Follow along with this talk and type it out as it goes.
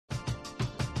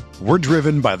We're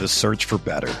driven by the search for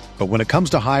better. But when it comes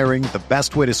to hiring, the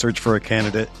best way to search for a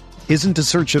candidate isn't to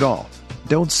search at all.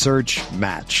 Don't search,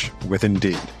 match with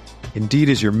Indeed. Indeed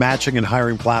is your matching and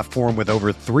hiring platform with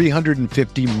over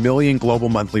 350 million global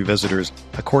monthly visitors,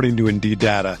 according to Indeed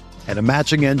data, and a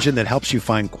matching engine that helps you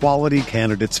find quality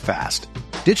candidates fast.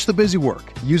 Ditch the busy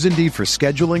work. Use Indeed for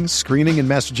scheduling, screening, and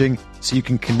messaging so you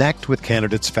can connect with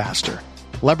candidates faster.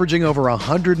 Leveraging over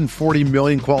 140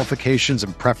 million qualifications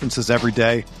and preferences every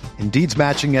day, Indeed's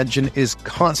matching engine is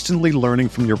constantly learning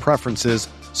from your preferences,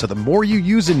 so the more you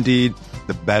use Indeed,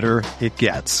 the better it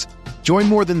gets. Join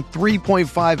more than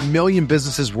 3.5 million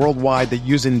businesses worldwide that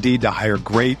use Indeed to hire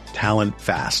great talent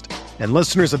fast. And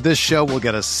listeners of this show will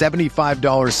get a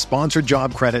 $75 sponsored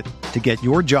job credit to get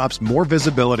your jobs more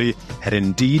visibility at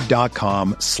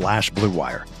Indeed.com/Blue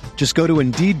Wire. Just go to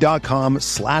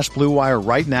Indeed.com/Blue Wire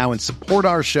right now and support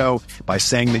our show by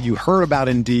saying that you heard about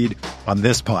Indeed on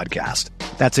this podcast.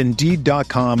 That's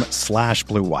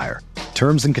Indeed.com/Blue Wire.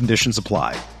 Terms and conditions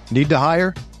apply. Need to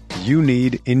hire? You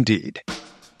need Indeed.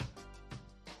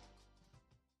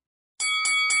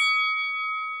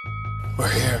 We're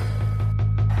here.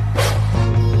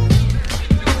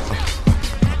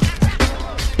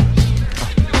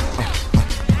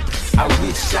 I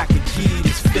wish I could give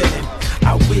this feeling.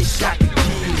 I wish I could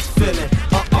give this feeling.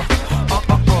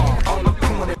 On the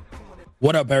corner.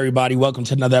 What up, everybody? Welcome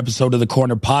to another episode of the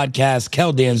Corner Podcast.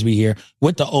 Kel Dansby here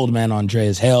with the old man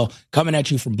Andreas Hale, coming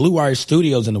at you from Blue Wire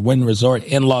Studios in the Wynn Resort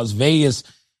in Las Vegas.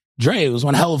 Dre, it was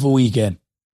one hell of a weekend.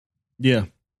 Yeah.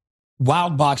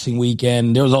 Wild boxing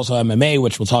weekend. There was also MMA,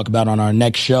 which we'll talk about on our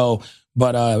next show.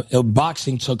 But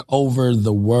boxing took over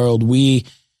the world.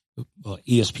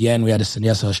 ESPN, we had a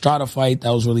Seniesa Estrada fight.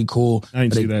 That was really cool. I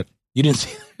didn't see that. You didn't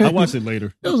see I watched it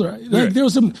later. It was all right. Like, there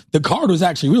was the card was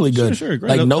actually really good. Sure,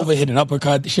 great. Like Nova hit an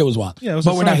uppercut. The shit was wild. Yeah,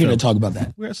 but we're not here to talk about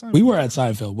that. We were at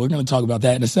Seinfeld. We're going to talk about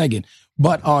that in a second.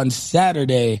 But on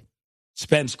Saturday,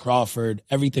 Spence Crawford,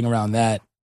 everything around that.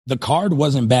 The card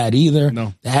wasn't bad either.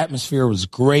 No. The atmosphere was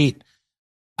great.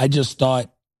 I just thought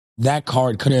that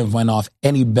card couldn't have went off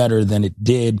any better than it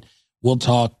did. We'll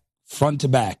talk front to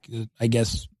back. I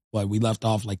guess, we left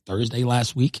off like Thursday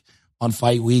last week on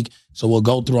Fight Week. So we'll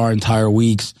go through our entire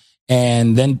weeks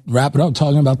and then wrap it up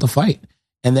talking about the fight.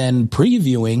 And then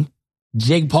previewing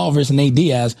Jake Paul versus Nate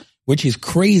Diaz, which is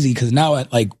crazy because now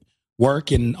at like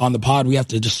work and on the pod, we have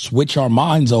to just switch our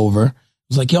minds over.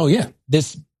 It's like,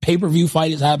 this pay-per-view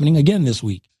fight is happening again this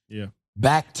week. Yeah.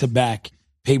 Back-to-back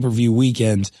pay-per-view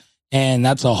weekends. And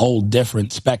that's a whole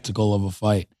different spectacle of a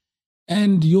fight.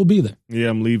 And you'll be there. Yeah,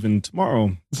 I'm leaving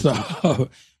tomorrow. So,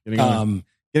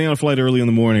 getting on a flight early in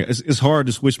the morning. It's hard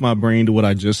to switch my brain to what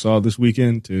I just saw this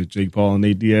weekend, to Jake Paul and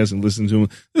Nate Diaz, and listen to them.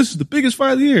 This is the biggest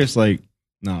fight of the year. It's like,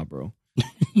 nah, bro.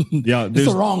 Yeah, it's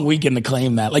the wrong weekend to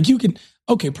claim that. Like, you can,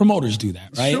 promoters do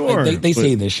that, right? Sure, like they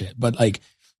say this shit, but like,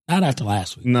 not after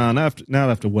last week. Nah, not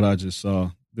after what I just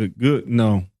saw.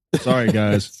 No. Sorry,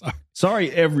 guys.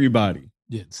 Sorry, everybody.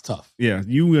 Yeah, it's tough. Yeah,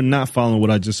 you are not following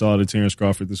what I just saw to Terrence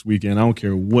Crawford this weekend. I don't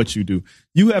care what you do.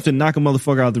 You have to knock a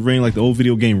motherfucker out of the ring like the old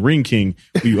video game Ring King,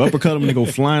 where you uppercut him and they go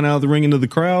flying out of the ring into the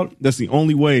crowd. That's the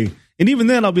only way. And even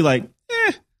then, I'll be like,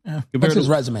 What's his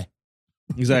resume?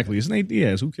 Exactly. It's Nate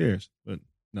Diaz. Who cares? But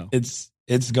no. It's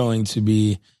going to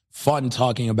be fun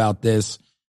talking about this.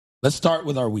 Let's start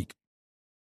with our week.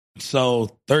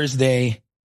 So Thursday,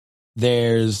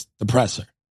 there's the presser.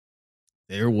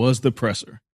 There was the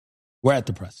presser. We're at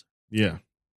the presser. Yeah.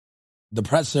 The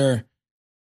presser,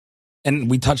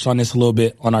 and we touched on this a little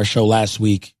bit on our show last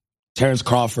week. Terrence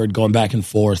Crawford going back and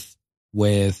forth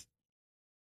with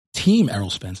Team Errol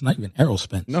Spence, not even Errol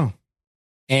Spence. No.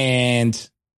 And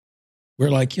we're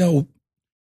like, the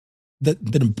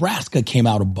Nebraska came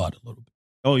out of Bud a little bit.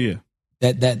 Oh, yeah.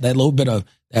 That little bit of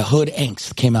that hood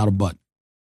angst came out of Bud.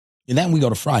 And then we go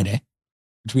to Friday,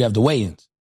 which we have the weigh-ins.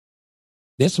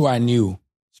 This is where I knew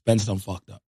Spence done fucked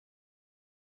up.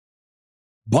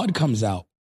 Bud comes out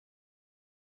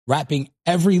rapping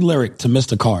every lyric to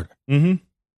Mr. Carter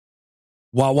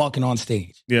while walking on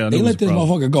stage. Yeah, they let this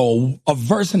motherfucker go a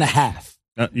verse and a half.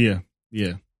 Yeah.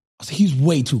 He's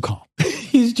way too calm.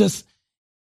 He's just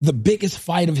the biggest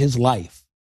fight of his life.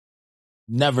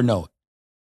 Never know it.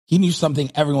 He knew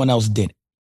something everyone else didn't.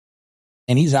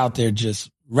 And he's out there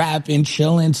just rapping,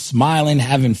 chilling, smiling,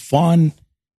 having fun.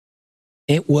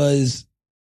 It was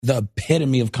the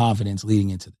epitome of confidence leading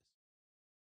into this.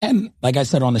 And like I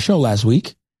said on the show last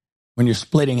week, when you're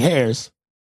splitting hairs,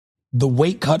 the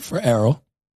weight cut for Errol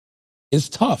is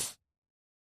tough.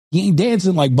 He ain't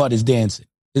dancing like Bud is dancing.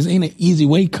 This ain't an easy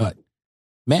weight cut.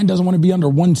 Man doesn't want to be under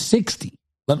 160,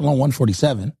 let alone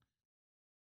 147.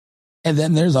 And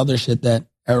then there's other shit that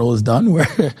Errol has done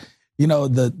where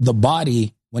the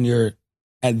body, when you're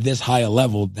at this high a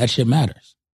level, that shit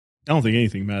matters. I don't think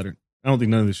anything mattered. I don't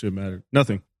think none of this shit mattered.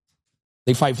 Nothing.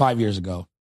 They fight 5 years ago.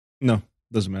 No,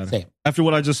 doesn't matter. Same. After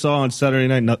what I just saw on Saturday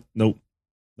night, nope.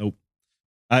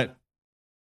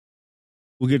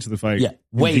 We'll get to the fight in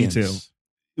detail.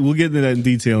 We'll get into that in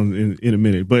detail in a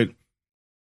minute. But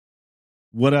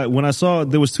when I saw,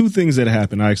 there was two things that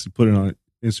happened. I actually put it on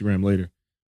Instagram later.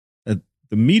 At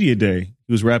the media day,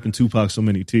 he was rapping Tupac So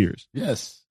Many Tears.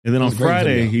 Yes. And then on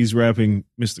Friday, he's rapping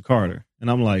Mr. Carter. And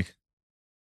I'm like,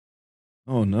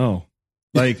 oh no.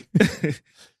 Like,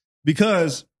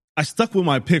 because I stuck with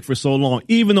my pick for so long,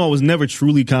 even though I was never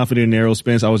truly confident in Errol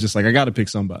Spence, I was just like, I got to pick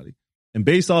somebody. And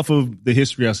based off of the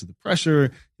history, I said the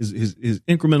pressure, his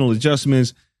incremental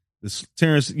adjustments,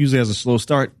 Terrence usually has a slow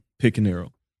start, picking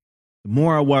Errol. The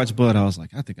more I watched Bud, I was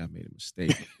like, I think I made a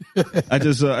mistake.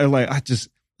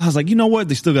 I was like, you know what?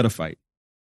 They still got to fight.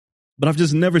 But I've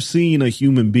just never seen a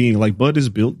human being like Bud is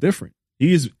built different.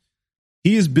 He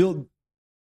is built.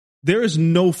 There is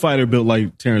no fighter built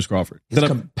like Terrence Crawford. His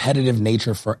competitive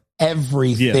nature for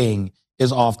everything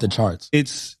is off the charts.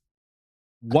 It's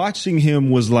watching him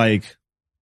was like,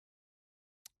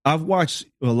 I've watched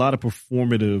a lot of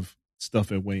performative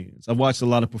stuff at weigh-ins. I've watched a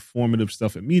lot of performative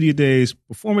stuff at media days,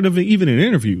 performative even in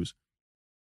interviews.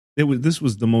 This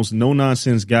was the most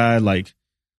no-nonsense guy, like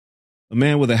a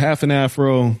man with a half an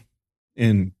afro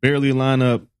and barely line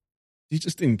up. He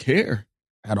just didn't care.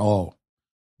 At all.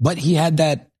 But he had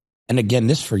that, and again,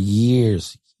 this for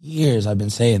years I've been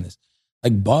saying this.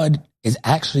 Like, Bud is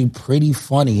actually pretty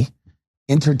funny,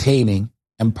 entertaining,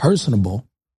 and personable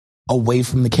away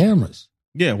from the cameras.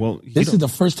 Yeah, well, this is the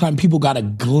first time people got a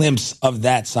glimpse of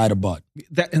that side of Bud.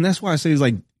 And that's why I say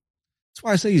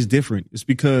he's different. It's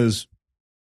because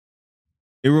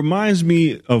it reminds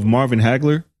me of Marvin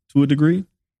Hagler to a degree,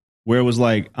 where it was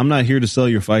like, I'm not here to sell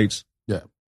your fights. Yeah.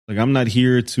 Like, I'm not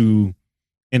here to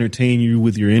entertain you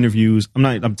with your interviews.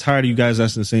 I'm tired of you guys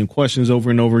asking the same questions over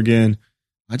and over again.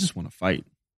 I just want to fight.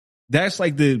 That's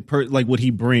like like what he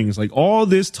brings. Like, all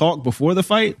this talk before the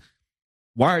fight.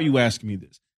 Why are you asking me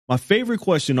this? My favorite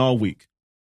question all week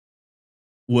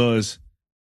was,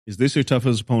 is this your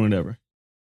toughest opponent ever?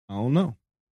 I don't know.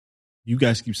 You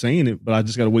guys keep saying it, but I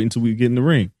just got to wait until we get in the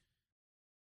ring.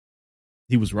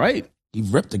 He was right. He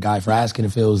ripped the guy for asking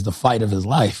if it was the fight of his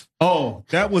life. Oh,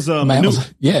 that was Manu.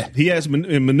 Yeah. He asked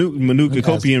Manu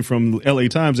Kakopian from LA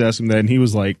Times asked him that, and he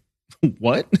was like,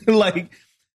 what? Like,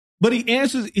 but he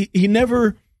answers, he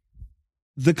never,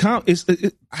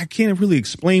 I can't really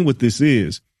explain what this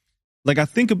is. Like, I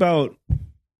think about,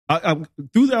 I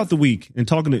throughout the week and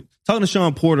talking to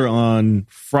Sean Porter on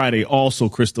Friday also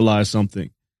crystallized something.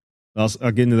 I'll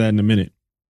get into that in a minute.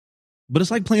 But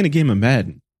it's like playing a game of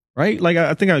Madden, right? Like,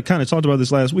 I think I kind of talked about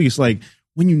this last week. It's like,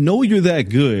 when you know you're that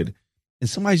good and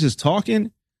somebody's just talking,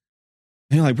 and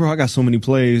you're like, bro, I got so many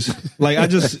plays. Like,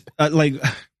 is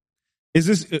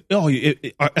this,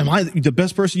 am I the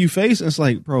best person you face? And it's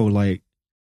like, bro, like,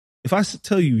 if I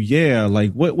tell you, yeah,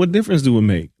 like, what difference do it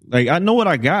make? Like, I know what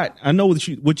I got. I know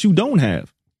what you don't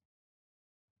have.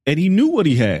 And he knew what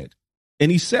he had.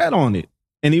 And he sat on it.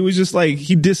 And he was just like,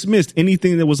 he dismissed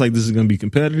anything that was like, this is going to be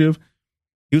competitive.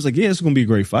 He was like, yeah, it's going to be a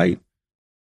great fight.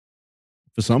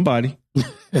 For somebody.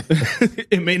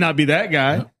 It may not be that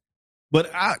guy.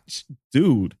 But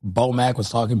dude. Bo Mac was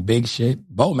talking big shit.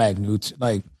 Bo Mac knew,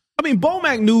 Bo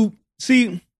Mac knew,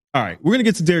 see, all right, we're going to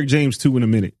get to Derek James too in a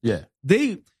minute. Yeah.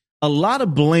 A lot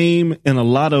of blame and a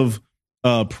lot of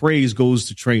praise goes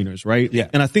to trainers, right? Yeah.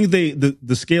 And I think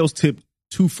the scales tip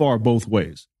too far both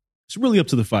ways. It's really up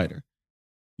to the fighter.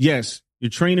 Yes, your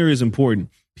trainer is important.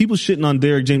 People shitting on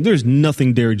Derek James. There's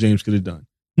nothing Derek James could have done.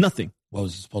 Nothing. What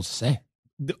was he supposed to say?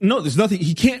 No, there's nothing.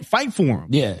 He can't fight for him.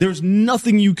 Yeah. There's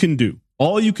nothing you can do.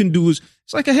 All you can do is,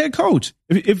 it's like a head coach.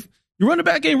 If your running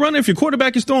back ain't running, if your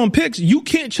quarterback is throwing picks, you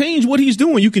can't change what he's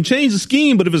doing. You can change the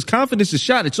scheme, but if his confidence is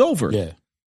shot, it's over. Yeah.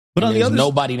 But on the other,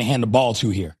 nobody to hand the ball to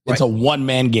here. It's a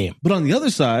one-man game. But on the other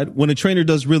side, when a trainer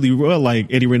does really well, like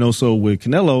Eddie Reynoso with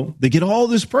Canelo, they get all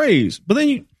this praise. But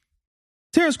then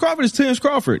Terrence Crawford is Terrence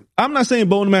Crawford. I'm not saying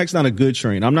Bo Mac's not a good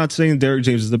trainer. I'm not saying Derek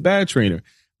James is a bad trainer.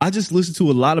 I just listened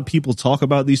to a lot of people talk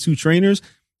about these two trainers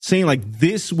saying like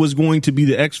this was going to be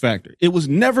the X factor. It was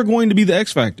never going to be the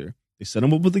X factor. They set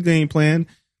him up with a game plan.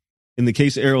 In the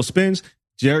case of Errol Spence,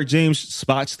 Derek James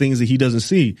spots things that he doesn't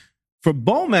see. For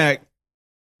Bo Mac,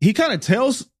 he kind of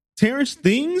tells Terrence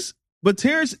things, but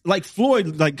Terrence, like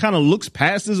Floyd, like kind of looks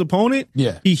past his opponent.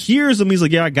 Yeah. He hears him. He's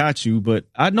like, yeah, I got you, but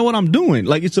I know what I'm doing.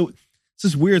 Like, it's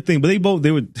this weird thing, but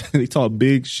they talk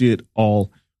big shit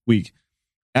all week.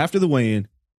 After the weigh-in,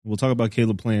 we'll talk about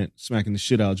Caleb Plant smacking the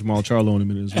shit out of Jamal Charlo in a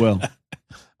minute as well.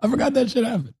 I forgot that shit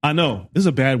happened. I know. This is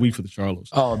a bad week for the Charlos.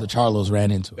 Oh, the Charlos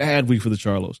ran into it. Bad week for the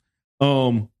Charlos.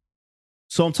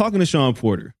 So I'm talking to Sean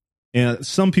Porter, and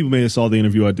some people may have saw the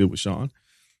interview I did with Sean,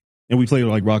 and we played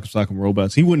like Rock, Sock, and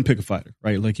Robots. He wouldn't pick a fighter,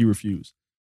 right? Like he refused.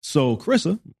 So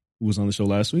Carissa, who was on the show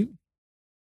last week,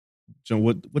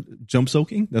 jump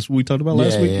soaking? That's what we talked about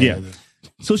last week? Yeah.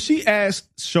 So she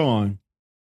asked Sean,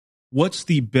 what is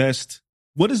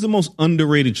the most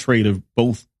underrated trait of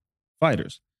both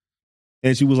fighters?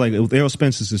 And she was like, with Errol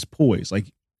Spence's his poise.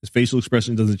 Like his facial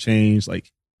expression doesn't change.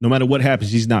 Like no matter what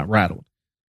happens, he's not rattled.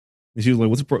 And she was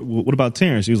like, what about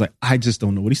Terrence? He was like, I just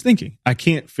don't know what he's thinking. I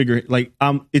can't figure it. Like,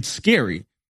 it's scary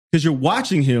because you're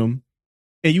watching him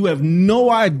and you have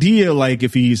no idea, like,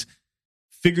 if he's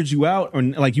figured you out or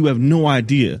like you have no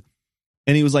idea.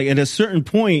 And he was like, at a certain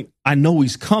point, I know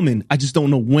he's coming. I just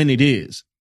don't know when it is.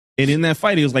 And in that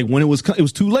fight, he was like, when it was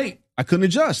too late. I couldn't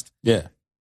adjust. Yeah.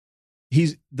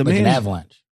 He's the like man. An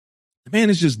avalanche. The man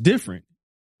is just different.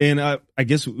 And I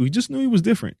guess we just knew he was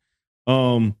different.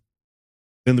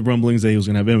 Then the rumblings that he was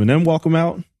going to have Eminem walk him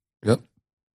out. Yep.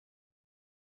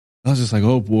 I was just like,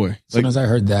 oh boy. As soon as I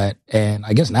heard that, and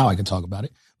I guess now I can talk about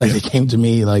it. Like they came to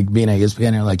me, like being at ESPN,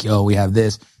 and they're like, yo, we have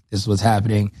this. This is what's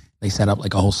happening. They set up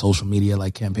like a whole social media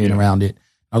like campaign around it.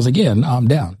 I was like, yeah, no, I'm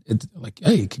down. It's like,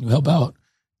 hey, can you help out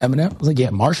Eminem? I was like, yeah,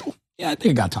 Marshall? Yeah, I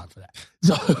think I got time for that.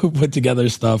 So put together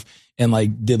stuff and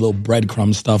like did little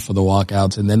breadcrumb stuff for the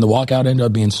walkouts. And then the walkout ended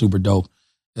up being super dope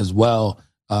as well.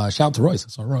 Shout out to Royce. I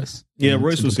saw Royce. Yeah,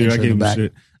 Royce was here. I gave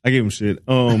him shit.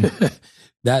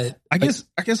 That I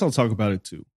guess I'll talk about it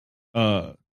too.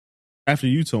 After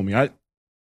you told me, I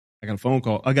got a phone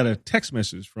call. I got a text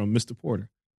message from Mr. Porter.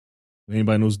 If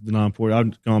anybody knows Denon Porter,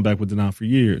 I've gone back with Denon for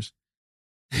years.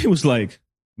 It was like,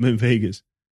 I'm in Vegas.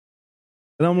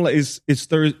 And I'm like, it's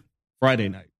Friday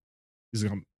night. He's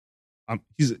like,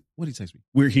 what did he text me?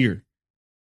 We're here.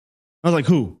 I was like,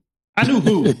 who? I knew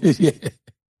who. yeah.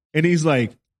 And he's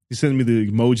like, he sent me the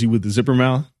emoji with the zipper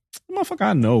mouth. Motherfucker,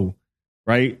 I know,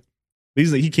 right?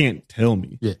 He's like, he can't tell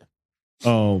me. Yeah.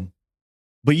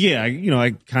 But yeah,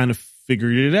 I kind of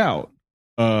figured it out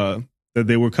that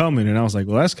they were coming, and I was like,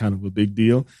 well, that's kind of a big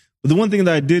deal. But the one thing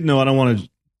that I did know, I'm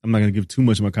not going to give too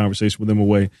much of my conversation with them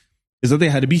away, is that they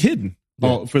had to be hidden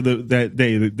for that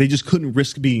day. They just couldn't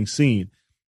risk being seen.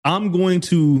 I'm going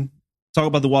to talk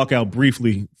about the walkout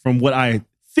briefly from what I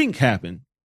think happened.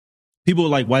 People are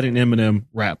like, why didn't Eminem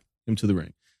rap him to the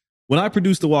ring? When I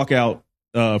produced the walkout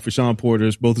for Sean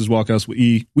Porter's, both his walkouts with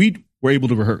E, we were able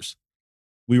to rehearse.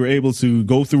 We were able to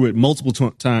go through it multiple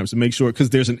times to make sure, because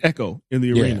there's an echo in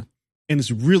the arena, and it's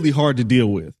really hard to deal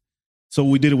with. So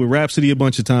we did it with Rhapsody a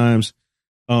bunch of times.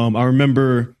 I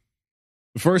remember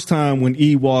the first time when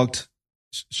E walked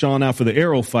Sean out for the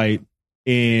Arrow fight,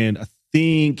 and I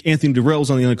think Anthony Durrell was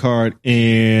on the undercard,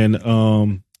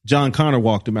 and John Connor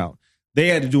walked him out. They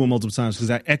had to do it multiple times because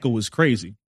that echo was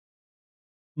crazy.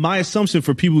 My assumption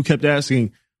for people who kept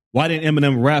asking, why didn't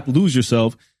Eminem rap Lose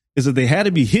Yourself, is that they had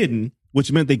to be hidden,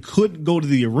 which meant they couldn't go to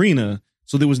the arena,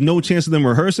 so there was no chance of them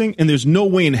rehearsing, and there's no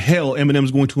way in hell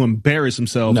Eminem's going to embarrass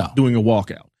himself doing a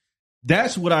walkout.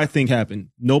 That's what I think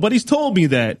happened. Nobody's told me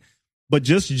that, but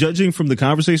just judging from the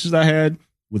conversations I had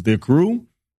with their crew,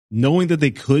 knowing that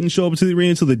they couldn't show up to the arena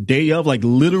until the day of, like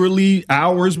literally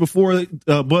hours before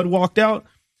Bud walked out,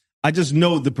 I just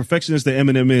know the perfectionist that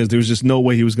Eminem is. There was just no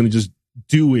way he was going to just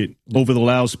do it over the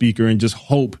loudspeaker and just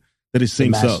hope that it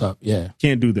syncs up. Yeah.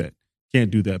 Can't do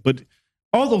that. But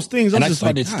all those things, and I just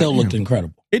thought it still looked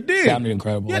incredible. It did. Sounded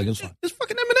incredible. Yeah, like, it's fun. It's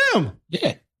fucking Eminem.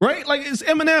 Yeah. Right? Like, it's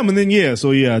Eminem. And then,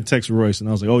 I texted Royce and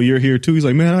I was like, oh, you're here too? He's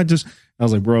like, man, I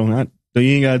was like, bro, you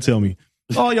ain't got to tell me.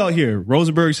 All y'all here.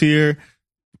 Rosenberg's here.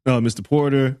 Mr.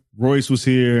 Porter. Royce was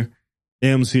here.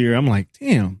 M's here. I'm like,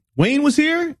 damn. Wayne was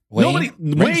here? Wayne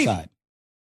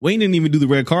didn't even do the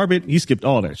red carpet. He skipped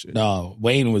all that shit. No,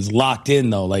 Wayne was locked in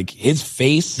though. Like his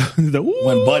face when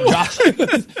Bud drops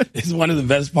is one of the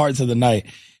best parts of the night.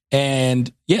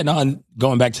 And and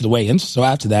going back to the weigh-ins. So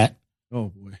after that, oh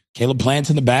boy, Caleb Plant's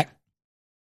in the back,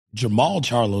 Jamal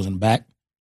Charlo's in the back.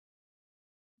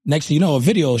 Next thing you know, a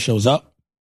video shows up.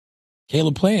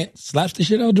 Caleb Plant slaps the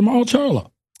shit out of Jamal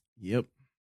Charlo. Yep.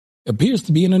 Appears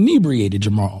to be an inebriated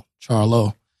Jamal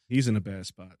Charlo. He's in a bad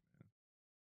spot.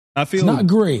 I feel it's not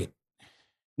great.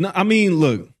 No, I mean,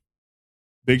 look,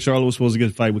 Big Charlo was supposed to get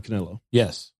a fight with Canelo.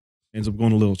 Yes. Ends up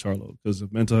going to Little Charlo because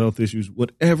of mental health issues.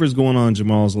 Whatever's going on in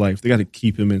Jamal's life, they got to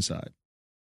keep him inside.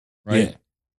 Right? Yeah.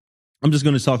 I'm just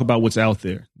going to talk about what's out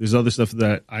there. There's other stuff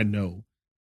that I know.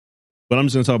 But I'm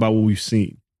just going to talk about what we've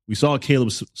seen. We saw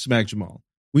Caleb smack Jamal.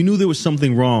 We knew there was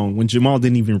something wrong when Jamal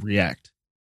didn't even react.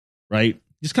 Right?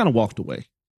 Just kind of walked away.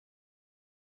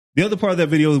 The other part of that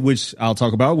video, which I'll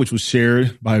talk about, which was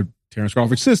shared by Terrence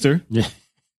Crawford's sister. Yeah.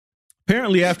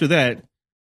 Apparently after that,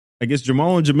 I guess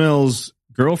Jamal and Jamel's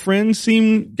girlfriend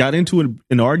got into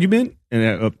an argument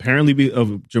and apparently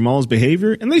of Jamal's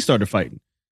behavior, and they started fighting.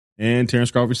 And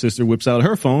Terrence Crawford's sister whips out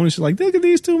her phone and she's like, look at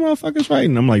these two motherfuckers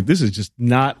fighting. I'm like, this is just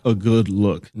not a good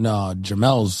look. No,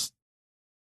 Jamel's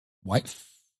wife.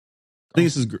 I think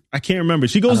this is, I can't remember.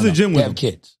 She goes to the gym with They have him.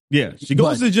 kids. Yeah, she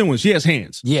goes to the gym with him. She has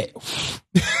hands. Yeah.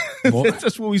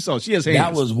 That's what we saw. She has hands.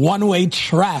 That was one-way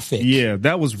traffic. Yeah,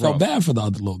 that was rough. Felt bad for the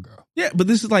other little girl. Yeah, but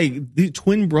this is like the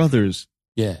twin brothers.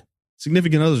 Yeah.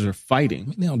 Significant others are fighting. I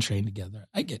mean, they don't train together.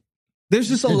 I get. There's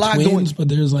just a They're lot twins, going. But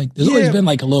there's always been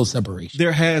like a little separation.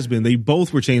 There has been. They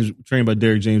both were trained by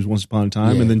Derrick James once upon a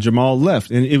time, and then Jamal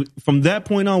left. And from that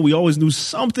point on, we always knew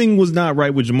something was not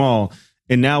right with Jamal,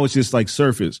 and now it's just like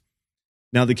surface.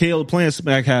 Now the Caleb Plant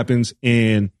smack happens,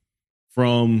 and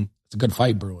it's a good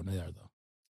fight brewing there, though.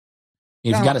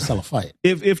 He's got to sell a fight.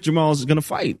 If Jamal's going to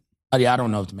fight. I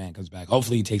don't know if the man comes back.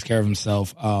 Hopefully he takes care of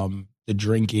himself. The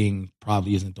drinking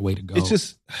probably isn't the way to go. It's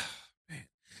just, man.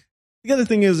 The other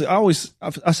thing is,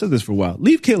 I said this for a while.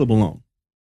 Leave Caleb alone.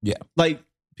 Yeah. Like,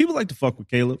 people like to fuck with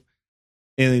Caleb.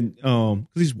 And because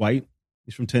he's white,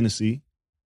 he's from Tennessee.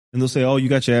 And they'll say, oh, you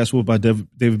got your ass whooped by David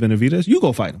Benavidez. You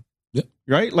go fight him. Yep.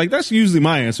 Right? Like, that's usually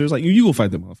my answer. It's like, you go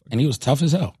fight that motherfucker. And he was tough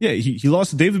as hell. Yeah, he lost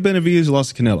to David Benavidez, he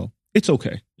lost to Canelo. It's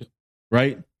okay. Yep.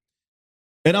 Right?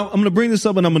 And I'm going to bring this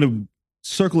up and I'm going to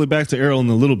circle it back to Errol in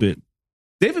a little bit.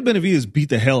 David Benavidez beat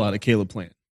the hell out of Caleb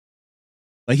Plant.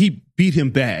 Like, he beat him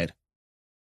bad.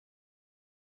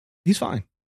 He's fine.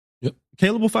 Yep.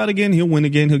 Caleb will fight again. He'll win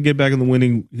again. He'll get back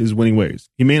in his winning ways.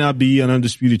 He may not be an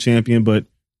undisputed champion, but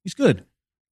he's good.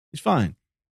 He's fine.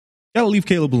 Gotta leave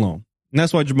Caleb alone. And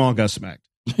that's why Jamal got smacked.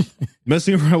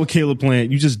 Messing around with Caleb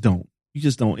Plant, you just don't. You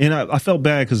just don't. And I felt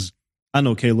bad because I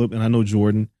know Caleb and I know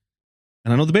Jordan.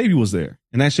 And I know the baby was there.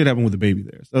 And that shit happened with the baby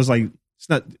there. So I was like,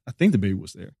 I think the baby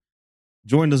was there.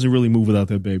 Jordan doesn't really move without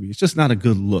that baby. It's just not a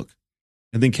good look.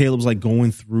 And then Caleb's like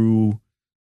going through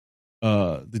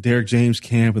the Derrick James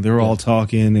camp and they're all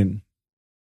talking. And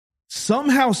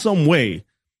somehow, some way,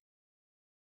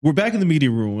 we're back in the media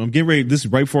room. I'm getting ready. This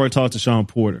is right before I talk to Sean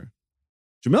Porter.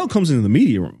 Jamel comes into the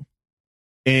media room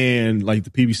and like the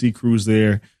PBC crew's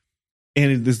there.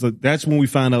 And that's when we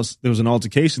found out there was an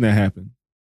altercation that happened.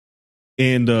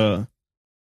 And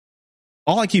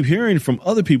all I keep hearing from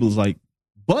other people is like,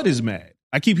 Bud is mad.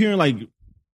 I keep hearing like,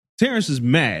 Terrence is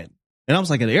mad. And I was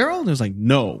like, an arrow? And it was like,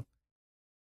 no.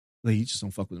 Like, you just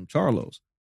don't fuck with them Charlos.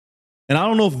 And I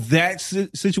don't know if that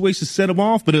situation set him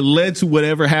off, but it led to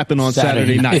whatever happened on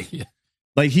Saturday night. Yeah.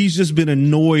 Like, he's just been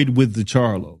annoyed with the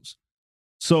Charlos.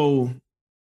 So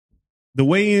the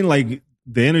way in, like,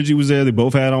 the energy was there. They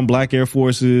both had on black Air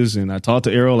Forces. And I talked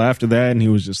to Errol after that, and he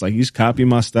was just like, he's copying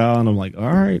my style. And I'm like, all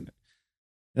right.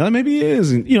 Maybe he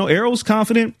is. And, Errol's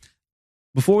confident.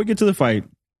 Before we get to the fight,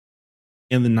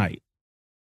 in the night,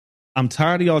 I'm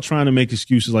tired of y'all trying to make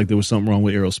excuses like there was something wrong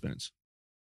with Errol Spence.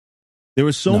 There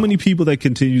were so many people that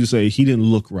continue to say he didn't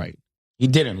look right. He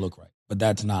didn't look right, but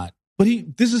that's not. But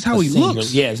this is how he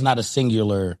looks. Yeah, it's not a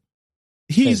singular.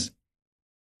 He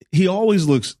always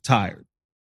looks tired.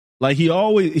 Like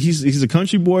he's a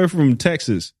country boy from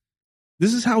Texas.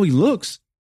 This is how he looks.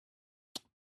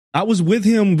 I was with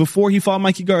him before he fought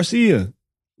Mikey Garcia.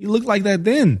 He looked like that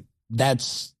then.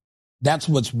 That's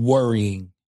what's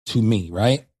worrying to me,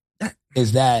 right?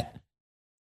 Is that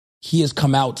he has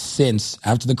come out since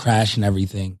after the crash and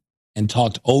everything and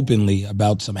talked openly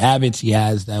about some habits he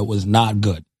has that was not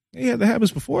good. He had the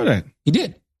habits before that. He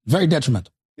did. Very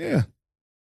detrimental. Yeah.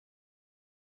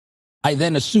 I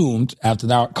then assumed after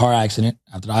that car accident,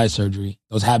 after the eye surgery,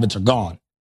 those habits are gone.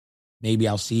 Maybe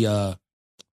I'll see a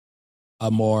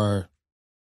more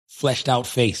fleshed out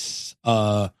face,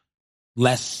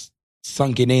 less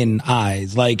sunken in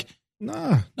eyes. Like,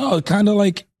 no, kind of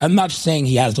like, I'm not saying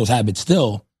he has those habits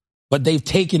still, but they've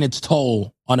taken its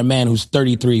toll on a man who's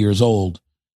 33 years old,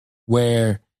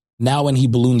 where now when he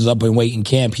balloons up in weight in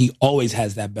camp, he always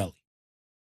has that belly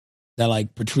that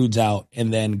like protrudes out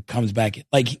and then comes back.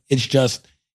 Like, it's just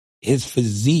his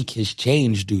physique has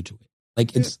changed due to it.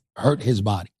 Like, it's hurt his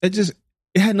body. It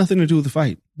had nothing to do with the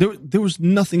fight. There was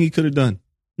nothing he could have done.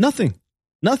 Nothing.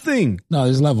 No,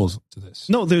 there's levels to this.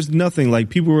 No, there's nothing. Like,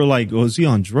 people were like, oh, is he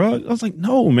on drugs? I was like,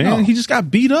 no, man. No. He just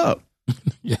got beat up.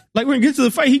 Yeah. Like, when we get to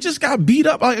the fight, he just got beat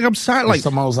up. Like, I'm sorry. Like,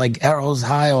 someone was like, Errol's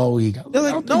high all week.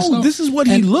 Like, no, this is what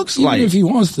he looks like. Even if he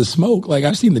wants to smoke, like,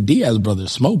 I've seen the Diaz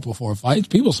brothers smoke before fights.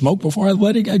 People smoke before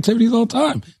athletic activities all the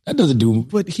time. That doesn't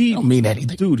don't mean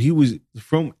anything. Dude, he was,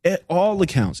 from all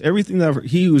accounts, everything that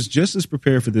he was just as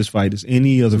prepared for this fight as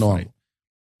any other fight.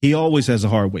 he always has a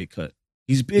hard weight cut.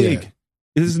 He's big. Yeah.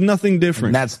 There's nothing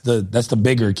different. And that's the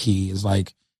bigger key is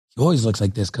like, he always looks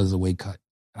like this because of the weight cut.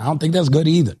 And I don't think that's good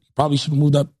either. He probably should have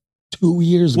moved up 2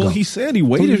 years ago. Well, he said he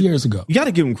waited 2 years ago. You got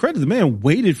to give him credit. The man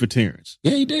waited for Terrence.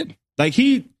 Yeah, he did. Like,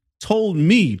 he told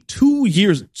me 2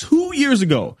 years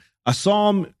ago, I saw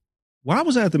him. Why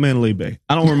was I at the Mandalay Bay?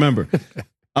 I don't remember.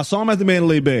 I saw him at the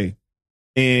Mandalay Bay,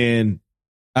 and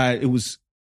I don't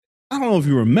know if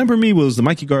you remember me, but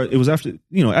it was after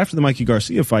the Mikey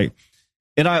Garcia fight.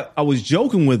 And I was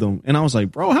joking with him, and I was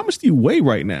like, bro, how much do you weigh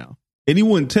right now? And he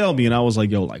wouldn't tell me. And I was like,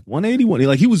 yo, like 181.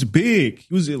 Like, he was big.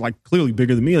 He was like clearly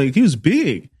bigger than me. Like, he was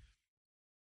big.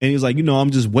 And he was like,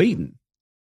 I'm just waiting.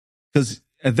 Because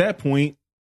at that point,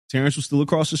 Terrence was still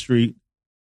across the street,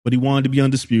 but he wanted to be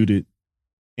undisputed.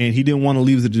 And he didn't want to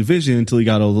leave the division until he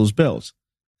got all those belts.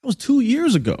 That was 2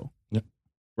 years ago. Yep.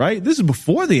 Right? This is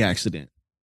before the accident.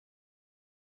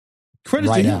 Credit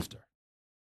right to him. after.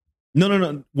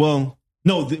 No. Well,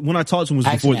 no, when I talked to him was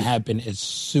Accident before. happened as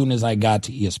soon as I got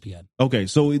to ESPN. Okay,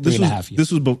 so this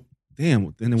was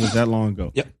damn, then it was that long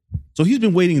ago. Yep. So he's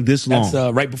been waiting this long.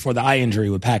 That's right before the eye injury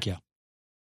with Pacquiao.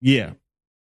 Yeah.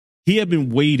 He had been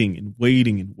waiting and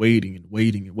waiting and waiting and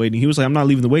waiting and waiting. He was like, I'm not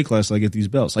leaving the weight class till I get these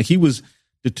belts. Like, he was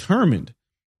determined.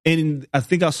 And I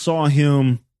think I saw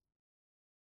him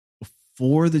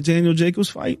before the Daniel Jacobs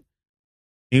fight. And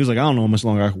he was like, I don't know how much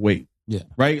longer I can wait. Yeah.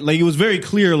 Right? Like, it was very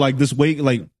clear, like, this weight,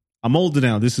 like, I'm older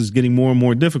now. This is getting more and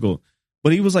more difficult.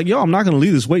 But he was like, yo, I'm not going to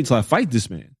leave this weight till I fight this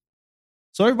man.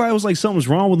 So everybody was like, something's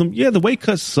wrong with him. Yeah, the weight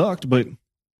cut sucked, but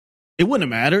it wouldn't have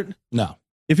mattered. No.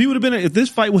 If this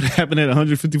fight would have happened at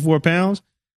 154 pounds.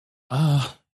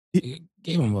 It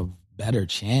gave him a better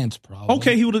chance, probably.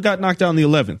 Okay, he would have got knocked out in the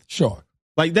 11th. Sure.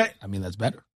 Like that. I mean, that's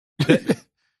better.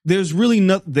 There's really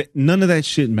none of that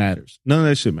shit matters. None of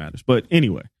that shit matters. But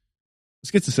anyway, let's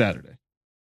get to Saturday.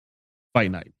 Fight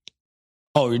night.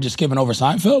 Oh, you're just skipping over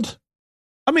Seinfeld?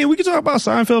 I mean, we can talk about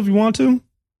Seinfeld if you want to.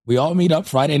 We all meet up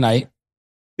Friday night.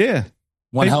 Yeah.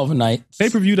 One hell of a night.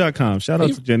 Payperview.com. Shout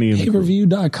out to Jenny.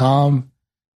 Payperview.com.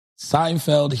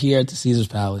 Seinfeld here at the Caesars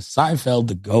Palace. Seinfeld,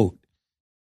 the GOAT.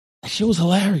 That shit was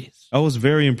hilarious. I was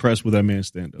very impressed with that man's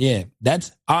stand-up. Yeah,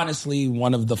 that's honestly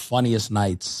one of the funniest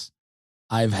nights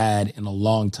I've had in a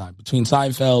long time. Between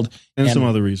Seinfeld and some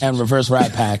other reasons. And Reverse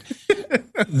Rat Pack.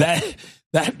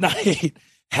 that night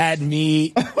had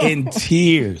me in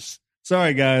tears.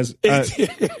 Sorry, guys.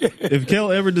 If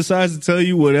Kel ever decides to tell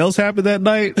you what else happened that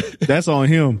night, that's on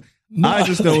him. No. I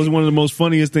just know it was one of the most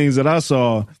funniest things that I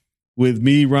saw with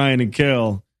me, Ryan, and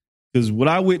Kel. Because what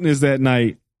I witnessed that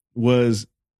night was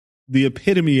the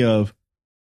epitome of,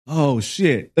 oh,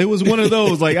 shit. It was one of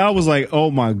those, like, I was like,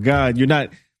 oh, my God, you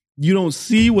don't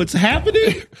see what's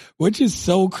happening? Which is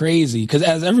so crazy. Because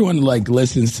as everyone, like,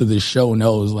 listens to this show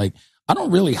knows, like, I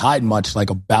don't really hide much, like,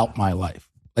 about my life.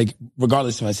 Like,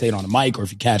 regardless if I say it on a mic or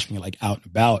if you catch me, like, out and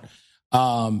about.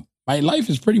 My life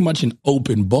is pretty much an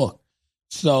open book.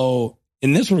 So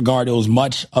in this regard, it was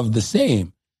much of the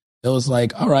same. It was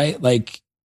like, all right, like,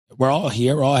 we're all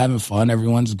here. We're all having fun.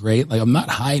 Everyone's great. Like, I'm not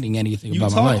hiding anything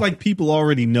about my life. You talk like people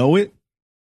already know it.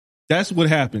 That's what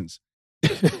happens.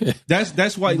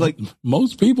 That's why, like,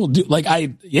 most people do. Like, I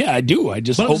do. I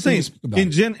just openly speak about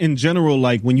it. In general,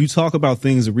 like, when you talk about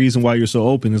things, the reason why you're so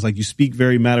open is like you speak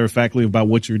very matter of factly about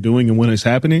what you're doing and when it's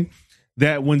happening.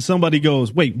 That when somebody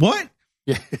goes, wait, what?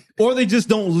 Yeah. Or they just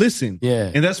don't listen.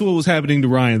 Yeah. And that's what was happening to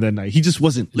Ryan that night. He just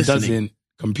wasn't listening. It doesn't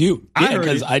compute. Yeah,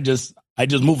 because I just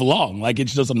move along. Like,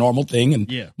 it's just a normal thing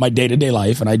in my day-to-day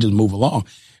life, and I just move along.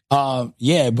 But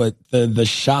the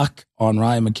shock on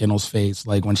Ryan McKinnell's face,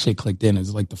 like, when shit clicked in,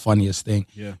 is like the funniest thing.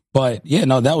 Yeah. But yeah,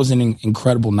 no, that was an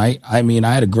incredible night. I mean,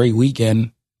 I had a great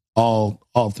weekend all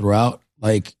throughout.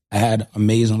 Like, I had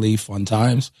amazingly fun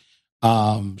times.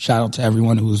 Shout out to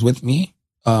everyone who was with me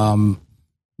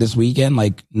this weekend,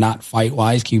 like, not fight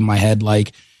wise, keeping my head,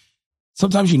 like,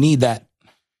 sometimes you need that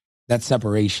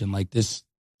separation, like this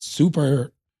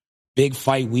super big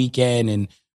fight weekend, and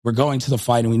we're going to the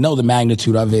fight and we know the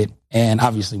magnitude of it. And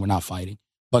obviously we're not fighting,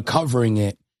 but covering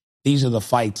it. These are the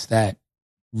fights that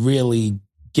really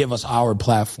give us our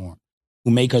platform,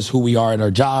 who make us who we are at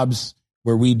our jobs,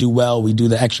 where we do well. We do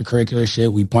the extracurricular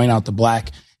shit. We point out the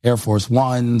black Air Force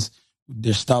Ones.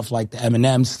 There's stuff like the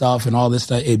Eminem stuff and all this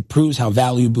stuff. It proves how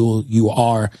valuable you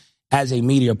are as a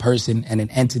media person and an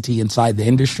entity inside the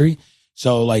industry.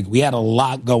 So, like, we had a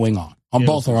lot going on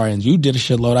both of our ends. You did a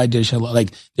shitload. I did a shitload.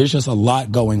 Like, there's just a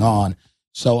lot going on.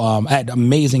 So, I had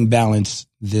amazing balance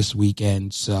this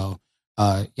weekend. So,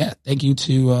 thank you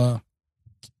to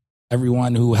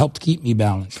everyone who helped keep me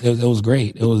balanced. It was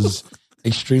great. It was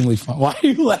extremely fun. Why are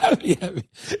you laughing at me?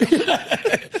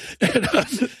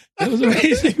 It was an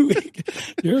amazing week.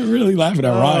 You're really laughing at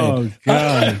Ryan. Oh,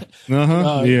 God.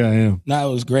 Yeah, I am. No,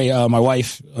 it was great. My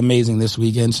wife, amazing this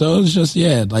weekend. So it was just,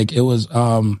 it was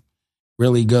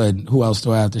really good. Who else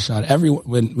do I have to shout?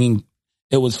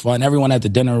 It was fun. Everyone at the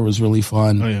dinner was really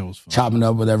fun. Oh, yeah, it was fun. Chopping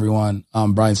up with everyone.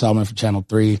 Brian Solomon from Channel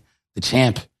 3, the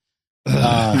champ.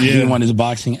 He won his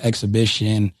boxing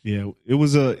exhibition. Yeah, it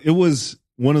was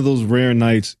one of those rare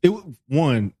nights.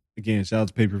 Again, shout out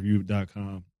to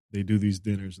payperview.com. They do these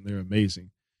dinners and they're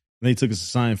amazing. And they took us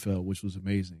to Seinfeld, which was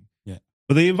amazing. Yeah.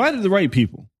 But they invited the right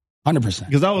people. 100%.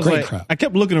 Because I was Great crowd. I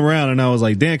kept looking around and I was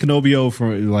like, Dan Canobio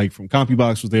from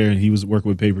CompuBox was there and he was working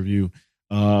with pay-per-view.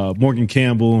 Morgan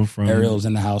Campbell from Ariel's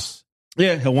in the house.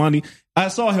 Yeah, Helwani. I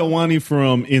saw Helwani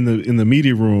from in the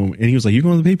media room and he was like, "You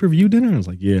going to the pay-per-view dinner?" And I was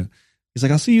like, "Yeah." He's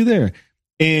like, "I'll see you there."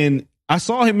 And I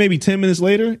saw him maybe 10 minutes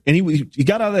later and he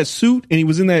got out of that suit and he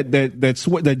was in that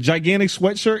gigantic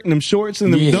sweatshirt and them shorts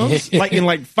and them dunks like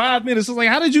in 5 minutes. I was like,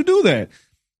 "How did you do that?"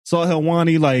 Saw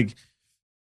Helwani,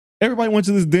 everybody went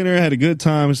to this dinner, had a good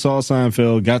time, saw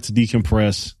Seinfeld, got to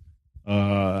decompress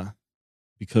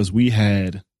because we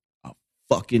had a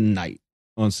fucking night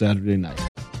on Saturday night.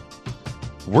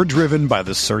 We're driven by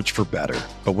the search for better.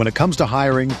 But when it comes to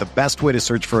hiring, the best way to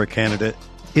search for a candidate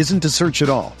isn't to search at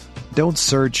all. Don't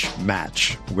search,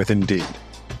 match with Indeed.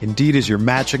 Indeed is your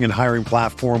matching and hiring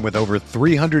platform with over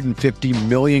 350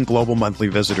 million global monthly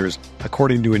visitors,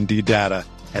 according to Indeed data,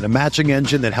 and a matching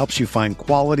engine that helps you find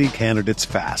quality candidates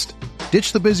fast.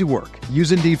 Ditch the busy work.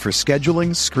 Use Indeed for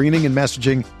scheduling, screening, and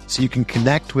messaging so you can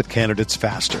connect with candidates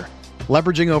faster.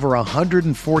 Leveraging over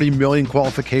 140 million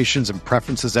qualifications and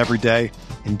preferences every day,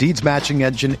 Indeed's matching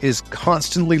engine is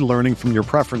constantly learning from your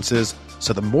preferences,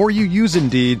 so the more you use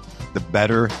Indeed, the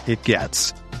better it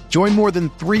gets. Join more than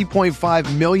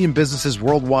 3.5 million businesses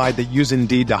worldwide that use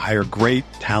Indeed to hire great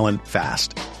talent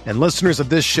fast. And listeners of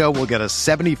this show will get a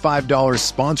 $75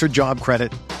 sponsored job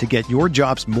credit to get your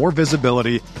jobs more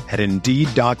visibility at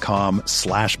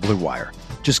Indeed.com/Blue Wire.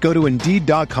 Just go to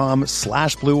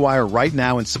Indeed.com/Blue Wire right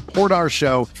now and support our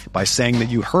show by saying that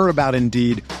you heard about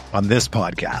Indeed on this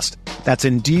podcast. That's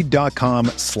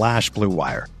Indeed.com/Blue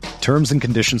Wire. Terms and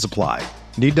conditions apply.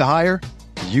 Need to hire?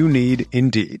 You need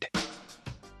Indeed.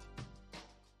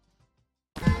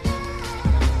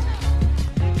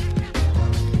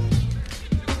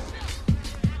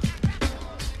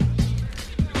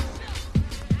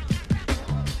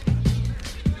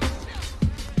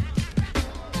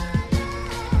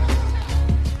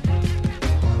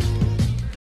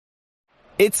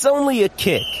 It's only a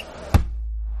kick,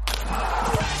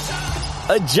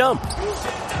 a jump,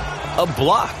 a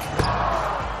block.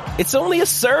 It's only a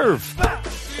serve.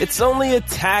 It's only a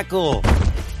tackle,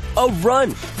 a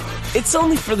run. It's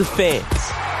only for the fans.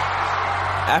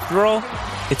 After all,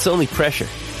 it's only pressure.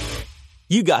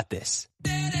 You got this.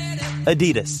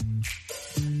 Adidas.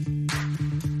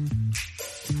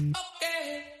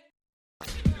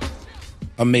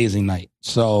 Amazing night.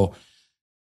 So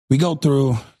we go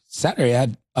through Saturday. I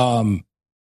had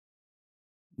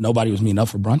nobody was meeting up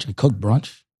for brunch. I cooked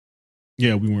brunch.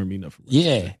 Yeah, we weren't meeting up for brunch.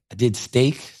 Yeah, I did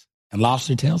steak and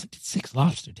lobster tails. I did 6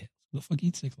 lobster tails. Who the fuck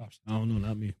eats 6 lobster tails? I don't know,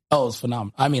 not me. Oh, it's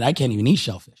phenomenal. I mean, I can't even eat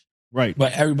shellfish. Right.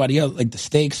 But everybody else, the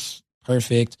steaks,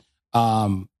 perfect.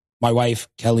 My wife,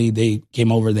 Kelly, they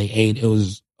came over, they ate. It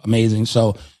was amazing.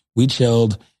 So we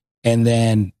chilled. And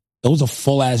then it was a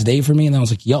full ass day for me. And then I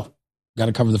was like, yo, got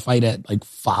to cover the fight at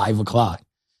 5 o'clock.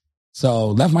 So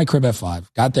left my crib at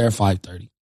 5, got there at 5:30,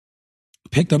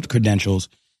 picked up the credentials,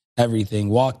 everything,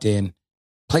 walked in,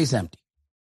 place empty.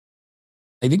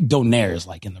 I think Donaire is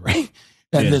in the ring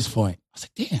at this point. I was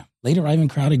like, damn, late arriving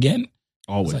crowd again?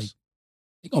 Always.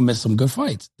 They're going to miss some good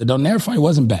fights. The Donaire fight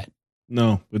wasn't bad.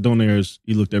 No, but Donaire's,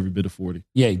 he looked every bit of 40.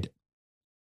 Yeah, he did.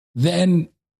 Then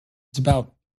it's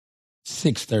about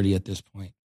 6:30 at this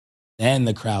point. Then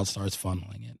the crowd starts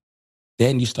funneling in.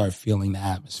 Then you start feeling the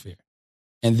atmosphere.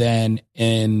 And then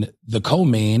in the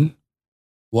co-main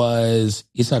was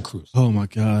Isaac Cruz. Oh, my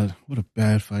God. What a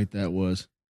bad fight that was.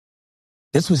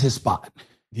 This was his spot.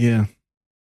 Yeah.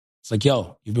 It's like,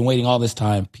 yo, you've been waiting all this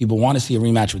time. People want to see a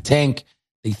rematch with Tank.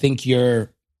 They think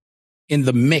you're in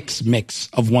the mix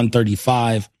of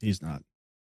 135. He's not.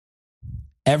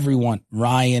 Everyone,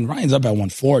 Ryan's up at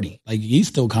 140. He's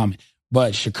still coming.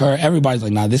 But Shakur, everybody's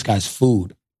like, nah, this guy's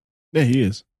food. Yeah, he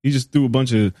is. He just threw a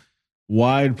bunch of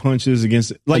wide punches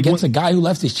against a guy who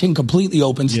left his chin completely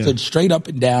open, stood straight up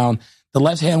and down. The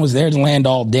left hand was there to land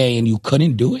all day, and you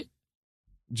couldn't do it.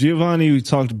 Giovanni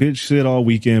talked bitch shit all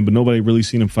weekend, but nobody really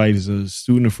seen him fight. He's a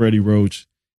student of Freddie Roach.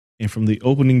 And from the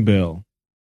opening bell,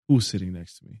 who was sitting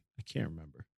next to me? I can't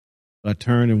remember. But I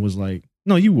turned and was like,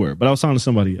 no, you were, but I was talking to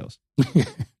somebody else.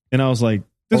 And I was like,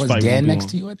 this was fight Dan won't be next long.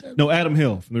 to you at that? No, Adam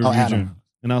Hill from the review Adam. gym.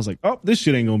 And I was like, oh, this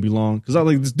shit ain't going to be long. Because I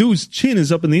was like, this dude's chin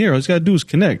is up in the air. All he's got to do is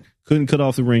connect. Couldn't cut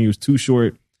off the ring. He was too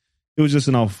short. It was just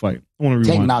an awful fight. I want to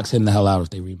Tank rewind. knocks him the hell out if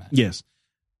they rematch. Yes.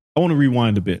 I want to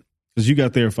rewind a bit because you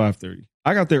got there at 5:30.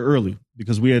 I got there early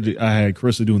because I had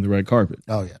Carissa doing the red carpet.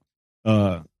 Oh,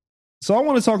 yeah. So I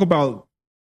want to talk about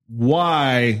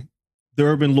why the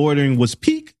urban loitering was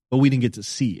peak, but we didn't get to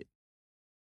see it.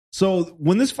 So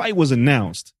when this fight was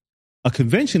announced, a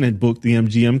convention had booked the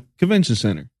MGM Convention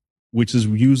Center, which is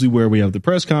usually where we have the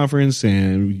press conference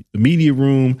and the media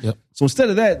room. Yep. So instead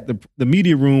of that, the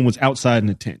media room was outside in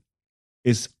a tent.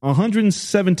 It's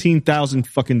 117,000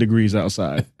 fucking degrees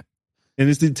outside. And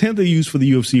it's the tent they used for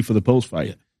the UFC for the post fight.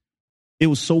 Yeah. It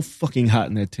was so fucking hot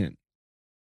in that tent.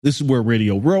 This is where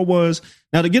Radio Row was.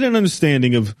 Now, to get an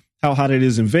understanding of how hot it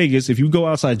is in Vegas, if you go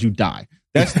outside, you die.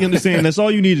 That's the understanding. That's all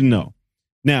you need to know.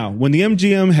 Now, when the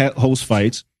MGM hosts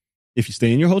fights, if you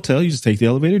stay in your hotel, you just take the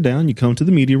elevator down, you come to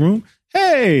the media room.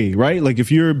 Hey, right? Like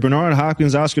if you're Bernard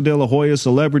Hopkins, Oscar De La Hoya,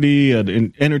 celebrity,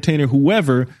 an entertainer,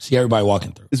 whoever. See everybody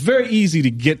walking through. It's very easy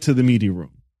to get to the media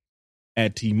room.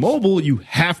 At T-Mobile, you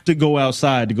have to go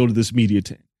outside to go to this media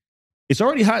tent. It's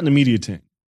already hot in the media tent.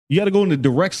 You got to go into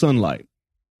direct sunlight,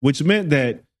 which meant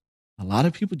that a lot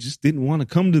of people just didn't want to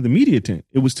come to the media tent.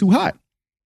 It was too hot.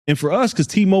 And for us, because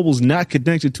T-Mobile's not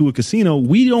connected to a casino,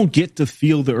 we don't get to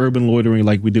feel the urban loitering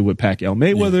like we did with Pacquiao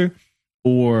Mayweather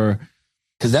or...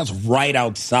 Because that's right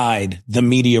outside the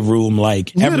media room.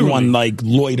 Like literally. Everyone like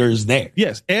loiters there.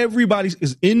 Yes, everybody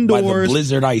is indoors. By the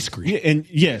Blizzard ice cream. Yeah, and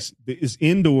yes, it's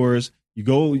indoors.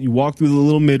 You walk through the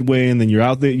little midway and then you're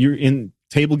out there. You're in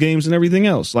table games and everything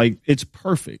else. Like it's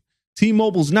perfect.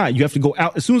 T-Mobile's not. You have to go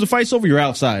out. As soon as the fight's over, you're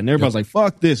outside. And everybody's like,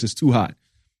 fuck this. It's too hot.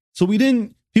 So we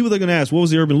didn't. People are going to ask, what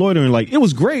was the urban loitering like? It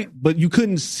was great, but you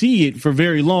couldn't see it for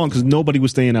very long because nobody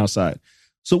was staying outside.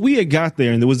 So we had got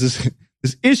there and there was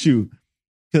this issue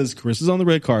because Chris is on the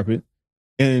red carpet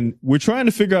and we're trying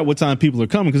to figure out what time people are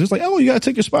coming because it's like, oh, you got to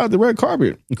take your spot at the red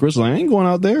carpet. And Chris is like, I ain't going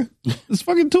out there. It's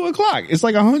fucking 2:00. It's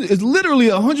like it's literally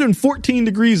 114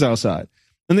 degrees outside.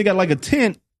 And they got like a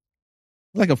tent,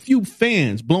 like a few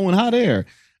fans blowing hot air.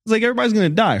 It's like everybody's going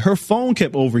to die. Her phone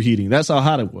kept overheating. That's how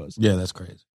hot it was. Yeah, that's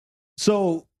crazy.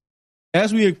 So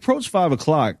as we approach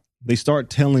 5:00, they start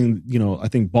telling, I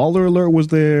think Baller Alert was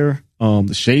there.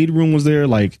 The Shade Room was there.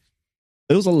 Like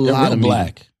it was a lot of media.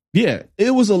 Black. Yeah,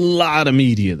 it was a lot of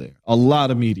media there. A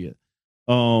lot of media.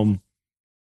 And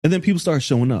then people start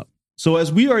showing up. So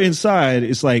as we are inside,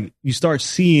 it's like you start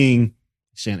seeing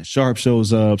Shannon Sharp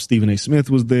shows up. Stephen A. Smith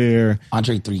was there.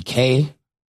 Andre 3K.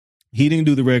 He didn't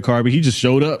do the red carpet. He just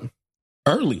showed up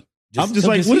Early. I'm just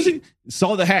like, what is he?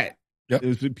 Saw the hat. Yep.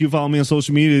 People follow me on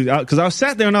social media because I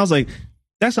sat there and I was like,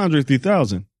 that's Andre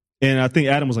 3000. And I think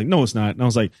Adam was like, no, it's not. And I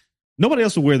was like, nobody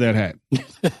else would wear that hat.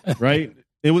 Right?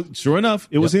 It was sure enough,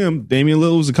 it was him. Damian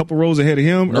Lillard was a couple rows ahead of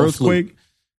him. No Earthquake. Flute.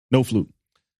 No Flute.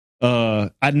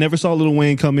 I never saw Lil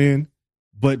Wayne come in,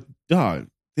 but dog,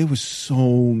 there was so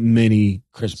many.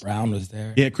 Chris Brown was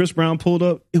there. Yeah, Chris Brown pulled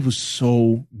up. It was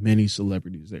so many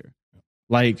celebrities there.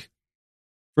 Like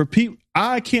for people,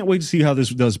 I can't wait to see how this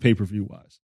does pay-per-view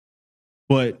wise.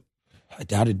 But I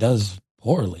doubt it does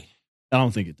poorly. I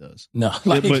don't think it does. No,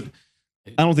 but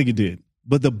I don't think it did.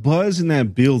 But the buzz in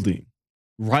that building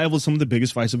rivaled some of the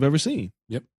biggest fights I've ever seen.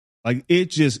 Yep. Like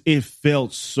it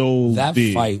felt so that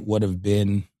big. fight would have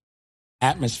been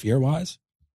atmosphere wise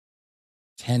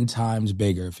 10 times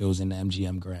bigger if it was in the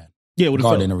MGM Grand. Yeah, it would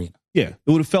have Garden Arena. Yeah, it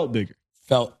would have felt bigger.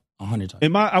 Felt 100 times.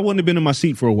 And I wouldn't have been in my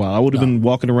seat for a while. I would have been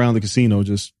walking around the casino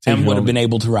just and would have been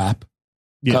able to rap.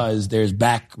 Because there's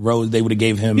back rows, they would have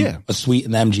gave him a suite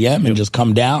in the MGM and just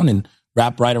come down and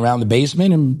rap right around the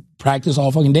basement and practice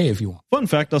all fucking day if you want. Fun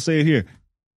fact, I'll say it here.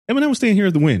 Eminem was staying here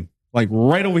at the Wynn, like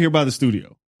right over here by the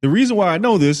studio. The reason why I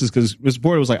know this is because Mr.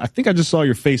 Porter was like, I think I just saw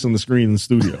your face on the screen in the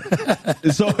studio.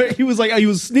 And so he was like,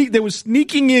 they were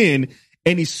sneaking in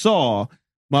and he saw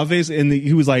my face and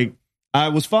he was like, I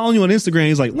was following you on Instagram.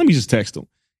 He's like, let me just text him.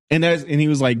 And he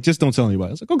was like, just don't tell anybody.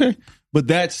 I was like, okay. But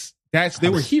they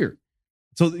were here.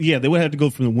 So, yeah, they would have to go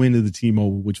from the Wynn to the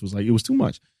T-Mobile, which was like, it was too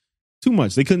much. Too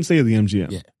much. They couldn't stay at the MGM.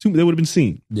 Yeah. They would have been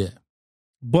seen. Yeah.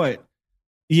 But,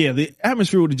 yeah, the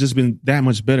atmosphere would have just been that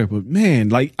much better. But, man,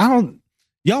 like,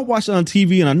 y'all watched it on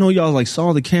TV, and I know y'all, like,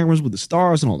 saw the cameras with the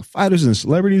stars and all the fighters and the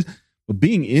celebrities. But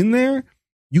being in there,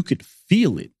 you could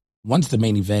feel it. Once the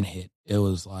main event hit, it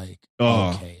was like,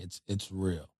 okay, it's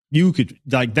real. You could,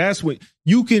 like, that's what,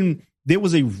 there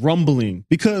was a rumbling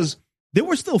because there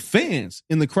were still fans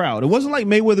in the crowd. It wasn't like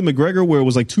Mayweather McGregor where it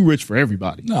was like too rich for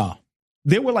everybody. No.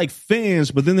 There were like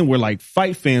fans, but then there were like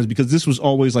fight fans because this was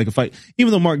always like a fight.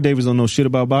 Even though Mark Davis don't know shit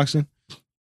about boxing,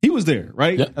 He was there,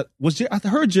 right? Yeah. I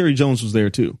heard Jerry Jones was there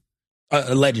too.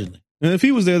 Allegedly. And if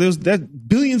he was there, there's that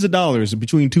billions of dollars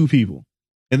between two people.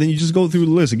 And then you just go through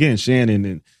the list again,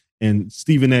 Shannon and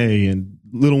Stephen A. and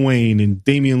Lil Wayne and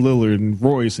Damian Lillard and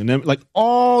Royce and them, like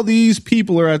all these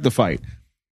people are at the fight.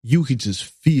 You could just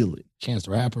feel it. Chance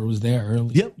the Rapper was there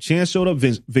early. Yep, Chance showed up.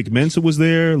 Vic Mensa was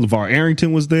there. LeVar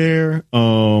Arrington was there.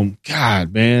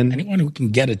 God, man, anyone who can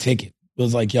get a ticket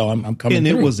was like, "Yo, I'm coming." And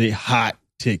through. It was a hot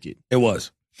ticket. It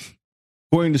was.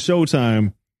 According to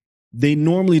Showtime, they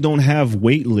normally don't have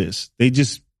wait lists. They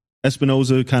just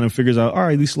Espinoza kind of figures out, all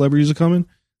right, these celebrities are coming.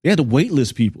 They had to wait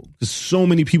list people because so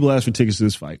many people asked for tickets to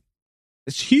this fight.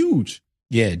 It's huge.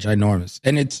 Yeah, ginormous,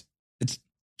 and it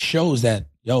shows that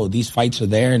these fights are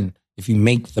there, and if you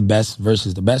make the best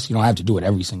versus the best, you don't have to do it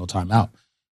every single time out.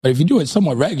 But if you do it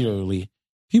somewhat regularly,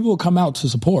 people will come out to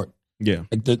support. Yeah,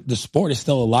 like the sport is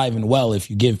still alive and well if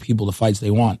you give people the fights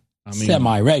they want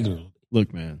semi-regularly.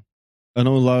 Look, man, I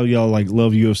know a lot of y'all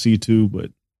love UFC too,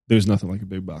 but there's nothing like a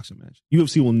big boxing match.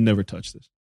 UFC will never touch this.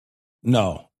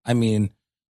 No, I mean,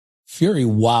 Fury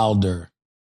Wilder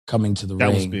coming to the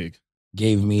ring was big.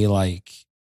 Gave me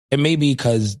it may be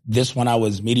because this one I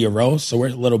was media row, so we're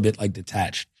a little bit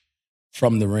detached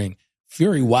from the ring.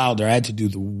 Fury Wilder, I had to do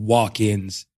the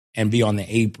walk-ins and be on the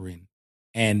apron,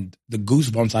 and the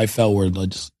goosebumps I felt were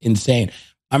just insane.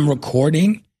 I'm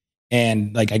recording,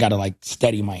 and I gotta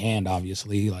steady my hand,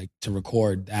 obviously, to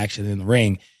record the action in the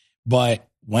ring. But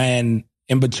when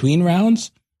in between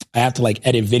rounds, I have to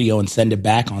edit video and send it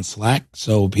back on Slack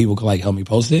so people can help me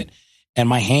post it. And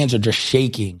my hands are just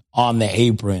shaking on the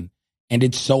apron. And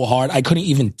it's so hard. I couldn't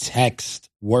even text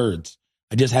words.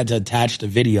 I just had to attach the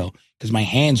video because my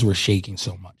hands were shaking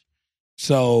so much.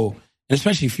 So, and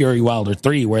especially Fury Wilder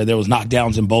 3, where there was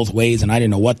knockdowns in both ways and I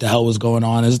didn't know what the hell was going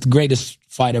on. It's the greatest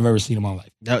fight I've ever seen in my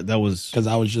life. That was... Because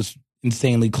I was just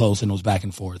insanely close and it was back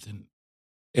and forth. And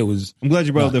it was... I'm glad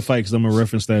you brought up that fight because I'm going to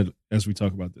reference that as we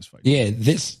talk about this fight. Yeah,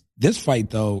 this fight,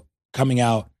 though, coming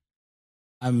out,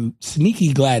 I'm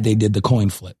sneaky glad they did the coin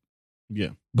flip. Yeah.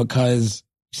 Because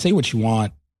say what you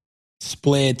want,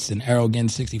 splits and Arrow getting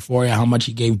 64, how much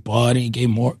he gave Bud, and he gave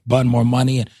Bud more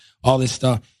money and all this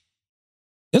stuff.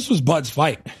 This was Bud's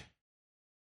fight.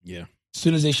 Yeah. As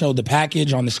soon as they showed the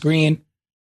package on the screen,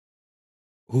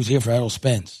 who's here for Errol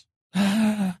Spence?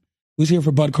 Who's here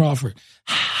for Bud Crawford?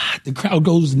 The crowd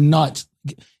goes nuts.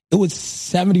 It was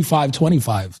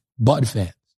 75-25 Bud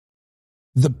fans.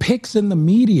 The picks in the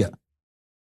media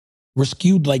were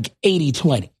skewed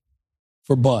 80-20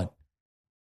 for Bud.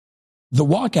 The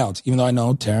walkouts, even though I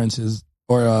know Terrence is,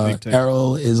 or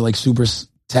Errol is super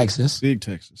Texas. Big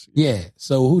Texas. Yeah.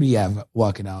 So who do you have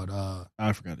walking out?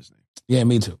 I forgot his name. Yeah,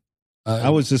 me too.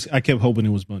 I kept hoping it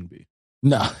was Bun B.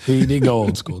 No, he did go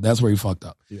old school. That's where he fucked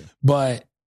up. Yeah. But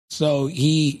so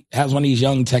he has one of these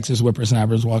young Texas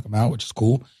whippersnappers walk him out, which is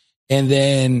cool. And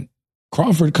then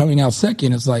Crawford coming out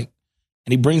second, it's and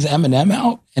he brings Eminem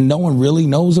out and no one really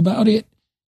knows about it.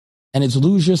 And it's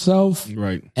Lose Yourself.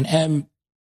 Right. And M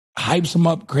hypes him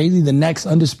up crazy, the next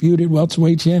undisputed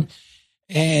welterweight champ.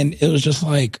 And it was just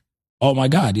oh my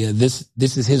God, yeah, this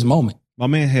is his moment. My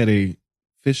man had a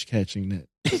fish catching net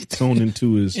sewn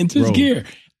into his gear,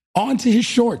 onto his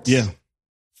shorts. Yeah.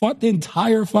 Fought the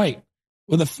entire fight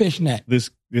with a fish net.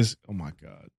 This, oh my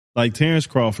God. Terrence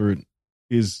Crawford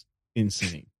is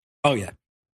insane. Oh, yeah.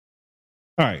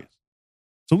 All right.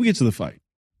 So we get to the fight.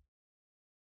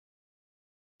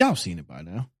 Y'all seen it by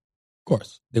now. Of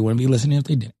course. They wouldn't be listening if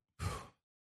they didn't.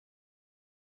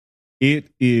 It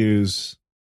is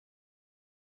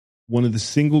one of the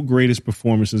single greatest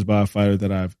performances by a fighter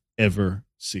that I've ever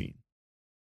seen.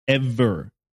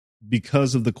 Ever.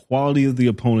 Because of the quality of the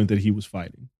opponent that he was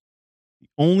fighting. The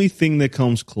only thing that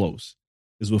comes close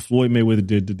is what Floyd Mayweather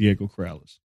did to Diego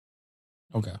Corrales.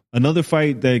 Okay. Another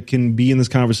fight that can be in this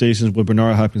conversation is what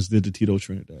Bernard Hopkins did to Tito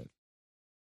Trinidad.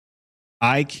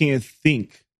 I can't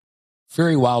think.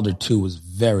 Fury Wilder 2 was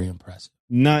very impressive.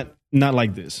 Not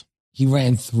like this. He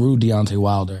ran through Deontay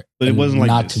Wilder, but it wasn't like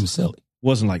knocked this. Him silly.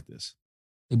 Wasn't like this.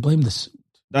 They blamed the suit.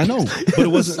 I know, but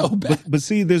it wasn't so bad. But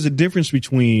see, there's a difference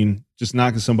between just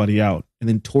knocking somebody out and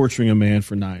then torturing a man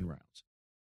for 9 rounds.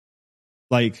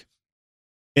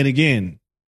 And again,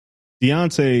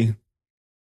 Deontay,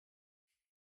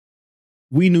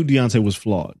 we knew Deontay was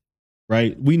flawed,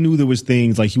 right? We knew there was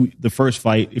things the first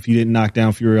fight, if he didn't knock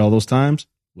down Fury all those times,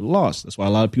 would have lost. That's why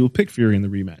a lot of people picked Fury in the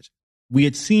rematch. We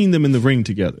had seen them in the ring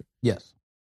together. Yes.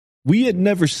 We had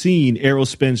never seen Errol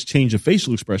Spence change a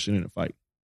facial expression in a fight.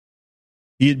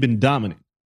 He had been dominant.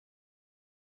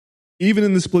 Even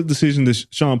in the split decision to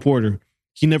Sean Porter,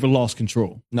 he never lost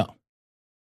control. No.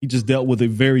 He just dealt with a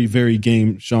very, very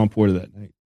game Sean Porter that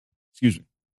night. Excuse me.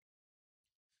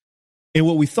 And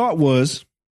what we thought was,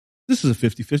 this is a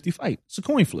 50-50 fight. It's a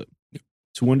coin flip.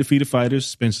 Two undefeated fighters.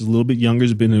 Spence is a little bit younger,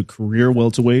 has been a career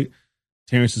welterweight.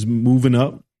 Terrence is moving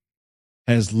up,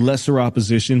 has lesser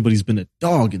opposition, but he's been a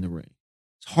dog in the ring.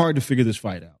 It's hard to figure this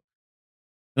fight out.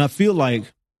 And I feel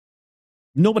like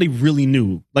nobody really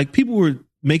knew. Like, people were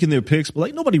making their picks, but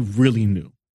like nobody really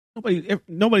knew.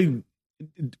 Nobody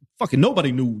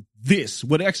knew this.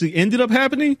 What actually ended up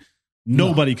happening,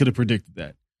 nobody could have predicted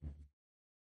that.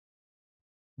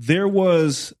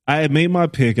 I had made my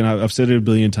pick, and I've said it a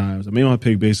billion times. I made my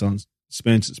pick based on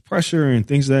Spence's pressure and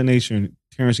things of that nature, and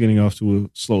Terrence getting off to a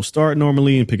slow start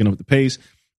normally and picking up the pace.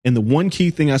 And the one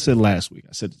key thing I said last week,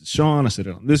 I said it to Sean, I said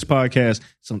it on this podcast,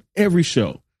 it's on every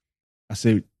show. I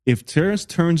said, if Terrence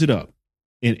turns it up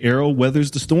and Errol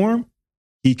weathers the storm,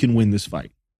 he can win this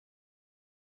fight.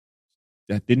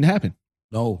 That didn't happen.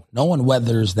 No one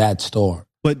weathers that storm.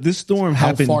 But this storm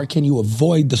happened. How far can you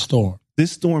avoid the storm?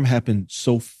 This storm happened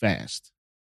so fast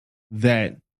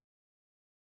that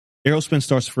Errol Spence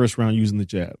starts the first round using the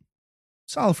jab.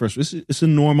 Solid first. It's a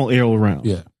normal Errol round.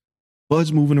 Yeah.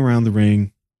 Bud's moving around the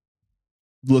ring,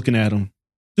 looking at him,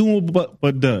 doing what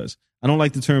Bud does. I don't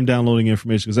like the term downloading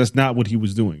information because that's not what he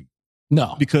was doing.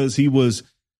 No. Because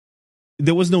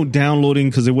there was no downloading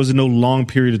because there wasn't no long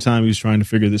period of time he was trying to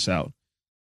figure this out.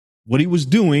 What he was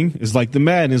doing is like the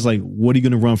Madden is like, what are you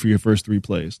going to run for your first 3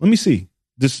 plays? Let me see.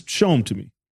 Just show them to me.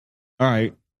 All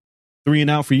right. 3 and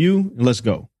out for you, and let's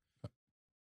go.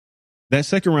 That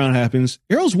second round happens.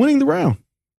 Errol's winning the round.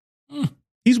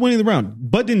 He's winning the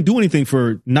round. Bud didn't do anything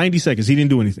for 90 seconds. He didn't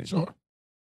do anything. Sure.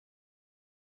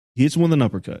 He hits one with an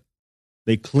uppercut.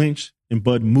 They clinch, and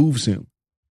Bud moves him.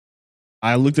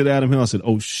 I looked at Adam Hill. I said,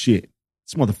 oh, shit.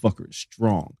 This motherfucker is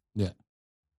strong. Yeah.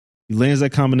 He lands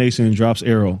that combination and drops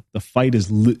Errol. The fight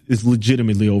is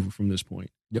legitimately over from this point.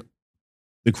 Yep.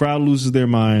 The crowd loses their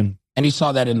mind. And he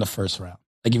saw that in the first round.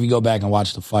 Like, if you go back and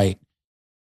watch the fight,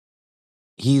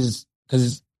 because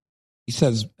he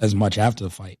says as much after the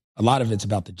fight, a lot of it's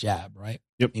about the jab, right?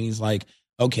 Yep. And he's like,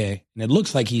 okay. And it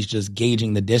looks like he's just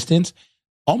gauging the distance,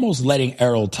 almost letting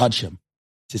Errol touch him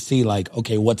to see, like,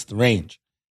 okay, what's the range?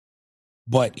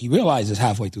 But he realizes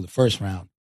halfway through the first round,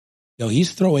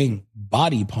 he's throwing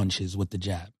body punches with the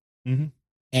jab. Mm-hmm.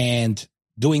 And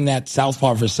doing that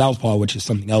southpaw versus southpaw, which is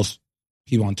something else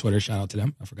people on Twitter, shout out to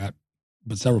them, I forgot,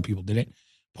 but several people did it,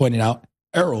 pointed out,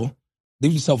 Errol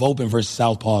leaves himself open versus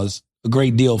southpaws a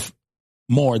great deal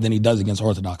more than he does against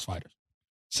orthodox fighters.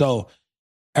 So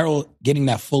Errol getting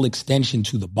that full extension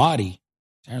to the body,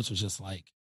 Terrence was just like,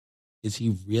 is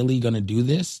he really going to do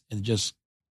this and just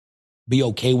be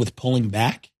okay with pulling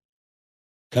back?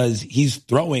 Because he's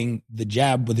throwing the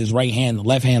jab with his right hand, the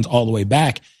left hand's all the way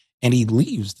back, and he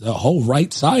leaves the whole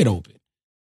right side open.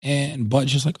 And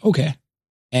Bud's just like, okay.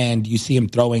 And you see him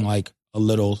throwing like a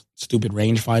little stupid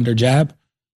rangefinder jab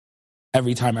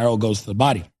every time Errol goes to the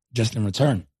body, just in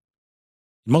return.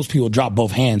 Most people drop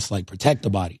both hands to like protect the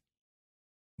body.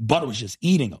 Bud was just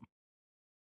eating him,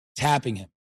 tapping him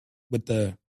with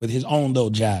his own little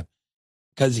jab.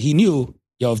 Because he knew,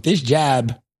 if this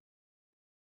jab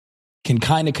can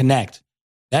kind of connect,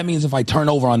 that means if I turn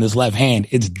over on this left hand,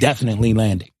 it's definitely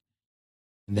landing.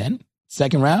 And then,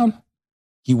 second round,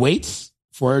 he waits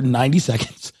for 90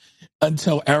 seconds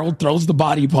until Errol throws the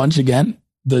body punch again,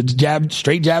 the jab,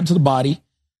 straight jab to the body.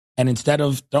 And instead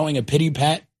of throwing a pity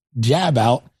pat jab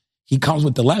out, he comes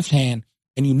with the left hand.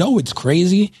 And it's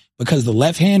crazy because the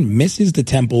left hand misses the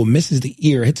temple, misses the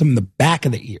ear, hits him in the back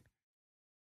of the ear.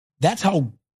 That's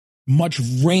how much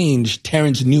range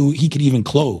Terrence knew he could even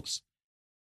close.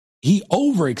 He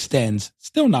overextends,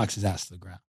 still knocks his ass to the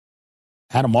ground.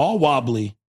 Had him all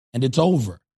wobbly, and it's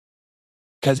over.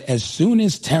 Because as soon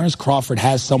as Terrence Crawford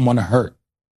has someone hurt,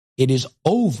 it is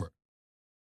over.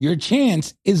 Your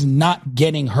chance is not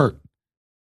getting hurt.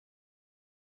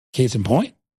 Case in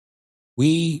point,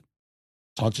 we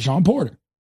talked to Sean Porter,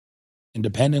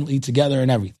 independently together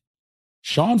and everything.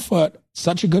 Sean fought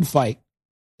such a good fight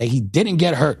that he didn't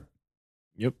get hurt.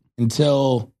 Yep.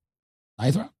 Until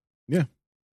 9th round? Yeah.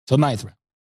 Till 9th round.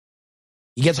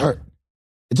 He gets hurt.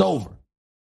 It's over.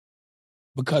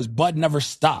 Because Bud never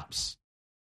stops.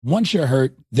 Once you're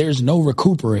hurt, there's no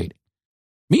recuperating.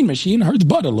 Mean Machine hurts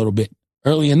Bud a little bit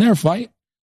early in their fight.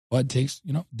 Bud takes,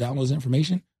 downloads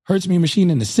information. Hurts Mean Machine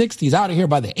in the 6th. He's out of here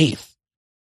by the 8th.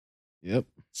 Yep.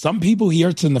 Some people he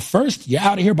hurts in the 1st. You're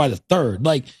out of here by the 3rd.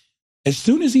 Like, as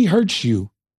soon as he hurts you,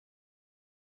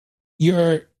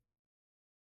 you're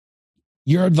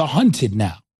the hunted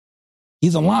now.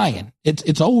 He's a lion.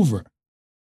 It's over.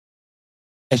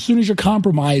 As soon as you're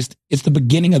compromised, it's the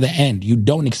beginning of the end. You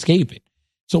don't escape it.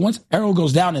 So once Errol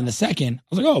goes down in the 2nd, I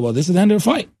was like, oh, well, this is the end of the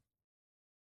fight.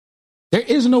 There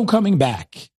is no coming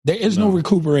back. There is no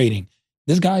recuperating.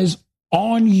 This guy's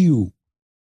on you.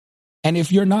 And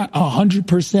if you're not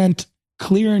 100%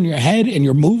 clear in your head and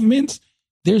your movements,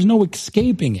 there's no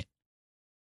escaping it.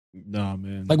 Nah,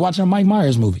 man. Like watching a Mike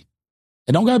Myers movie.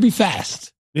 It don't got to be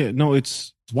fast. Yeah, no,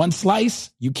 it's one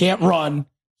slice. You can't run.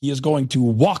 He is going to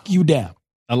walk you down.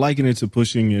 I liken it to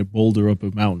pushing a boulder up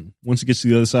a mountain. Once it gets to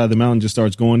the other side of the mountain, just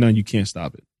starts going down, you can't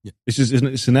stop it. Yeah.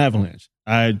 It's an avalanche.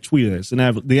 I tweeted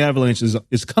it. The avalanche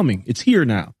is coming. It's here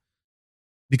now.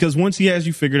 Because once he has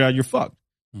you figured out, you're fucked.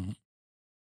 Mm-hmm.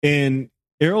 And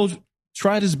Errol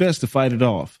tried his best to fight it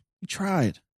off. He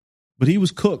tried. But he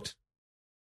was cooked.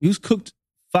 He was cooked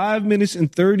 5 minutes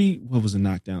and 30. What was the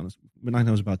knockdown? The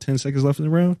knockdown was about 10 seconds left in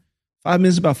the round. 5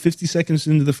 minutes, about 50 seconds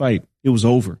into the fight. It was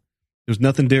over. There was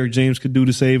nothing Derrick James could do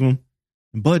to save him.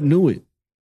 And Bud knew it.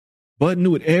 Bud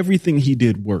knew it. Everything he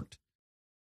did worked.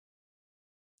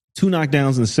 2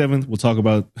 knockdowns in the 7th. We'll talk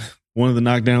about one of the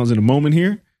knockdowns in a moment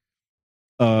here.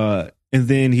 And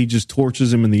then he just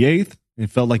tortures him in the 8th. And it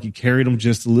felt like he carried him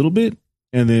just a little bit.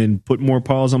 And then put more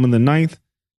paws on him in the 9th.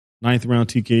 9th round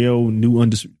TKO, new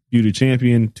undisputed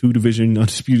champion, 2-division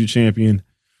undisputed champion.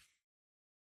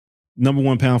 Number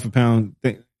 1 pound for pound.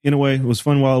 In a way, it was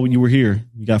fun while you were here.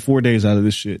 You got 4 days out of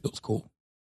this shit. It was cool.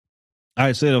 I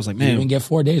was like, man. You didn't get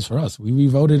 4 days for us. We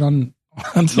re-voted on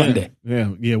Sunday.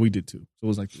 Yeah, we did too. So it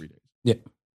was like 3 days. Yeah.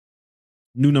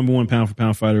 New number 1 pound for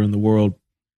pound fighter in the world.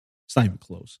 It's not even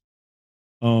close.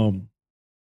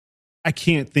 I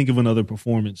can't think of another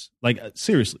performance. Like,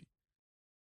 seriously.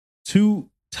 2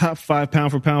 top 5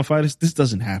 pound for pound fighters. This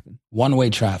doesn't happen.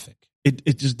 One-way traffic.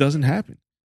 It just doesn't happen.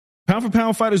 Pound for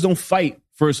pound fighters don't fight,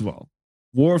 first of all.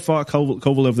 Ward fought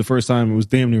Kovalev the first time. It was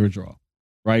damn near a draw,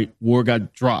 right? Ward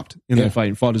got dropped in that fight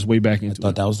and fought his way back into it. I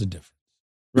thought that was the difference.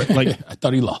 Right? Like, I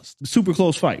thought he lost. Super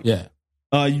close fight. Yeah.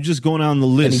 You just going down the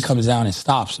list. And he comes down and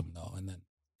stops him, though. And then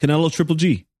Canelo Triple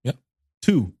G. Yep.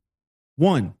 2,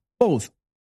 1, both.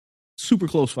 Super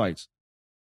close fights.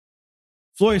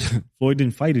 Floyd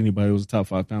didn't fight anybody who was a top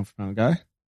 5 pound for pound guy.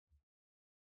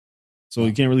 So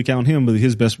you can't really count him, but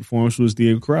his best performance was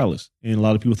Diego Corrales. And a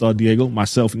lot of people thought Diego,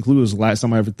 myself included, was the last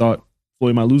time I ever thought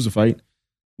Floyd might lose a fight.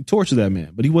 He tortured that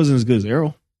man, but he wasn't as good as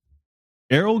Errol.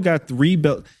 Errol got 3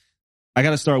 belts. I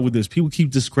got to start with this. People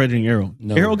keep discrediting Errol.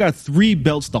 No. Errol got 3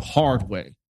 belts the hard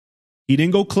way. He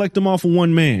didn't go collect them off of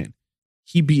one man.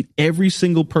 He beat every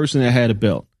single person that had a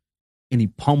belt. And he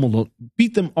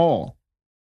beat them all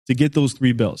to get those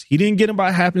 3 belts. He didn't get them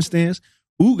by happenstance.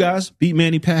 Ugas beat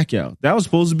Manny Pacquiao. That was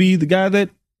supposed to be the guy that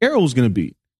Errol was going to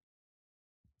beat.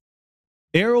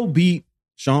 Errol beat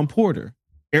Sean Porter.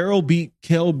 Errol beat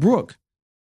Kell Brook.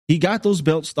 He got those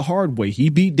belts the hard way. He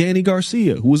beat Danny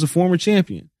Garcia, who was a former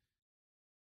champion.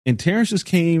 And Terrence just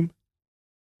came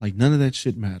like none of that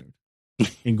shit mattered.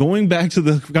 And going back to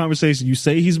the conversation, you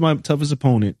say he's my toughest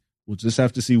opponent. We'll just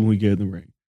have to see when we get in the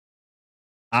ring.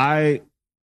 I've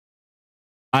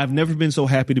never been so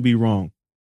happy to be wrong.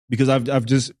 Because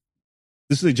this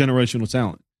is a generational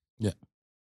talent. Yeah.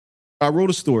 I wrote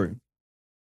a story.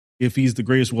 If he's the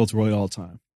greatest welterweight of all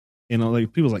time. And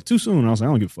like people was like, too soon. And I was like,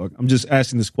 I don't give a fuck. I'm just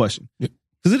asking this question.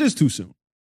 Because it is too soon.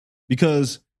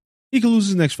 Because he could lose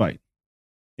his next fight.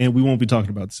 And we won't be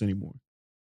talking about this anymore.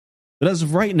 But as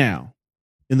of right now,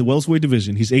 in the welterweight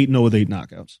division, he's 8-0 with 8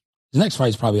 knockouts. His next fight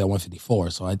is probably at 154.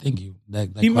 So I think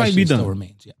that he might be done. Still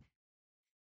remains. Yeah.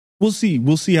 We'll see.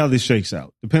 We'll see how this shakes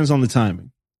out. Depends on the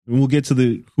timing. And we'll get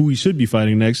to who he should be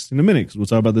fighting next in a minute because we'll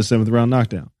talk about the 7th round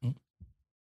knockdown. Mm-hmm.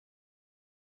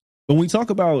 But when we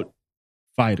talk about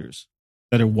fighters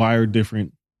that are wired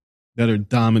different, that are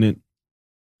dominant,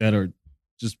 that are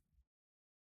just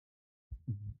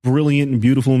brilliant and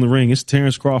beautiful in the ring, it's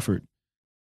Terrence Crawford.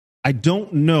 I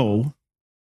don't know.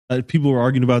 People were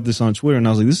arguing about this on Twitter, and I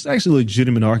was like, this is actually a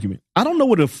legitimate argument. I don't know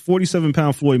what a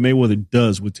 47-pound Floyd Mayweather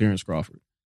does with Terrence Crawford.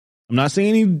 I'm not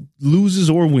saying he loses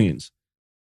or wins.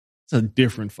 It's a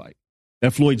different fight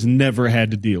that Floyd's never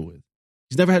had to deal with.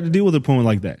 He's never had to deal with an opponent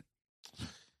like that.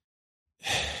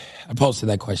 I posted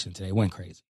that question today. It went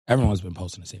crazy. Everyone's been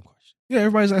posting the same question. Yeah,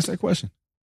 everybody's asked that question.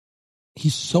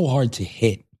 He's so hard to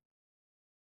hit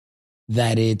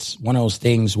that it's one of those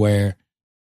things where,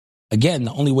 again,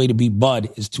 the only way to beat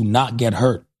Bud is to not get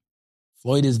hurt.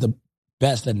 Floyd is the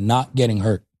best at not getting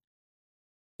hurt.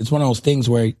 It's one of those things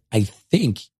where I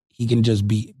think he can just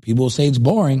beat. People say it's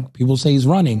boring. People say he's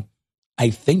running. I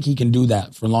think he can do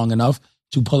that for long enough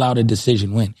to pull out a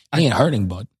decision win. He ain't hurting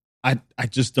Bud. I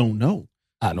just don't know.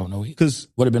 I don't know. Because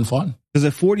would have been fun. Because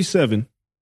at 47,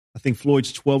 I think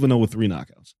Floyd's 12-0 with 3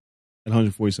 knockouts at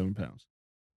 147 pounds.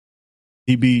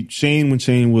 He beat Shane when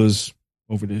Shane was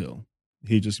over the hill.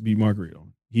 He just beat Margarito.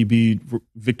 He beat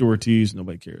Victor Ortiz.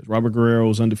 Nobody cares. Robert Guerrero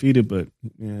was undefeated, but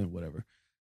whatever.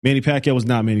 Manny Pacquiao was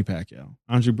not Manny Pacquiao.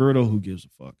 Andre Berto, who gives a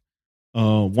fuck?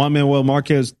 Juan Manuel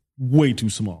Marquez, way too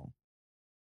small.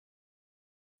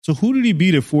 So who did he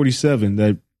beat at 47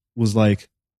 that was like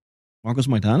Marcos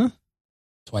Maidana?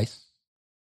 Twice.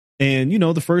 And,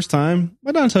 the first time,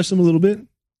 Maidana touched him a little bit.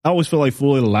 I always felt like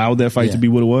Floyd allowed that fight to be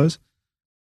what it was.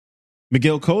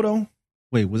 Miguel Cotto.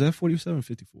 Wait, was that 47 or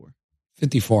 54?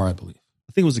 54, I believe.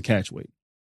 I think it was a catch weight.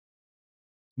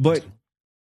 But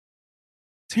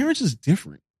Terrence is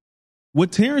different.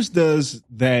 What Terrence does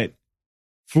that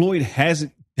Floyd has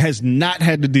not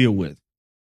had to deal with,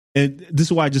 and this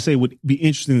is why I just say would be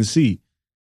interesting to see,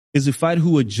 is a fighter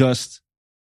who adjusts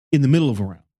in the middle of a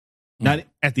round, not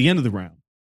at the end of the round,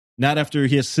 not after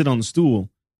he has to sit on the stool.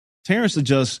 Terrence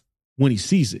adjusts when he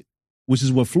sees it, which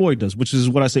is what Floyd does, which is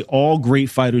what I say all great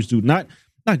fighters do. Not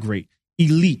great,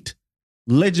 elite,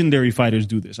 legendary fighters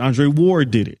do this. Andre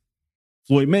Ward did it.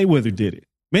 Floyd Mayweather did it.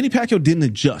 Manny Pacquiao didn't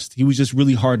adjust. He was just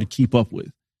really hard to keep up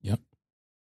with. Yep.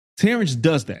 Terrence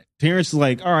does that. Terrence is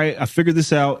like, all right, I figured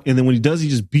this out. And then when he does, he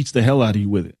just beats the hell out of you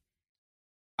with it.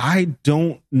 I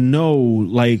don't know,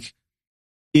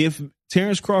 if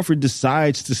Terrence Crawford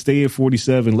decides to stay at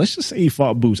 47, let's just say he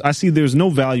fought Boots. I see there's no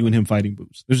value in him fighting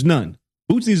Boots. There's none.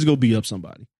 Boots needs to go beat up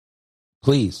somebody.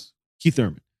 Please. Keith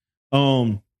Thurman.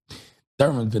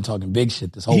 Thurman's been talking big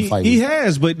shit this whole fight. He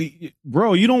has, but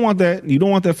bro, you don't want that. You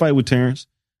don't want that fight with Terrence.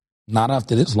 Not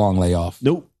after this long layoff.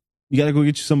 Nope. You got to go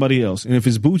get you somebody else. And if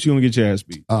it's Boots, you're going to get your ass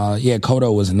beat.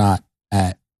 Cotto was not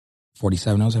at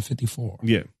 47. I was at 54.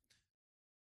 Yeah.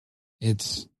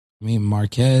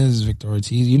 Marquez, Victor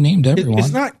Ortiz, you named everyone.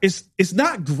 It's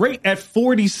not great at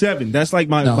 47. That's like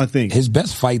my thing. His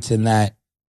best fights in that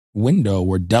window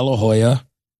were De La Hoya.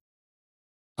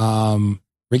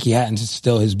 Ricky Hatton's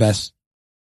still his best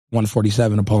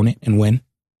 147 opponent and win,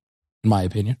 in my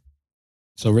opinion.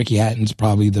 So Ricky Hatton's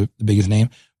probably the biggest name.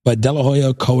 But De La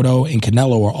Hoya, Cotto, and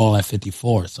Canelo are all at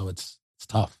 54, so it's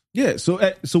tough. Yeah, so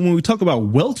when we talk about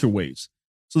welterweights,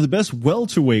 so the best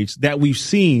welterweights that we've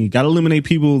seen, got to eliminate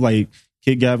people like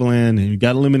Kid Gavilan, and you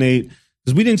got to eliminate,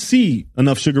 because we didn't see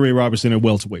enough Sugar Ray Robertson at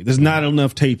welterweight. There's not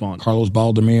enough tape on it. Carlos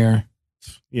Baldemir.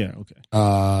 Yeah,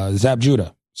 okay. Zab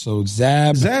Judah. So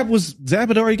Zab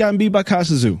had already gotten beat by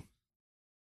Kasazu.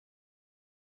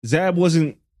 Zab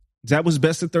was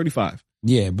best at 35.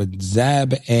 Yeah, but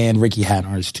Zab and Ricky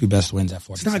Hatton are his two best wins at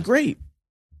 47. It's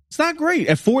not great.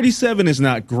 At 47 is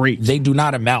not great. They do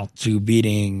not amount to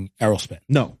beating Errol Spence.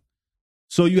 No.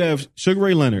 So you have Sugar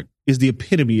Ray Leonard is the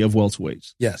epitome of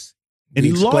welterweights. Yes. And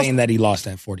he explained that he lost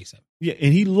at 47. Yeah,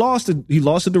 and he lost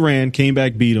to Duran, came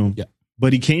back, beat him. Yeah.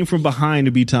 But he came from behind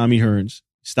to beat Tommy Hearns,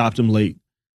 stopped him late.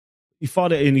 He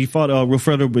fought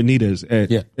Wilfredo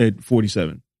Benitez at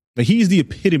 47. Like, he's the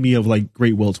epitome of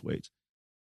great welterweights.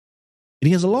 And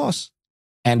he has a loss.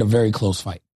 And a very close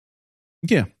fight.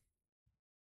 Yeah.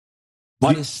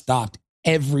 Bud has stopped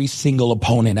every single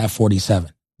opponent at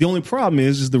 47. The only problem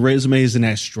is the resume isn't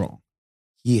as strong.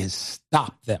 He has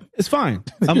stopped them. It's fine.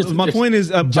 My point is...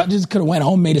 judges could have went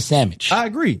home, made a sandwich. I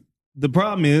agree. The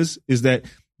problem is that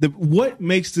what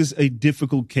makes this a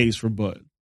difficult case for Bud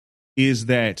is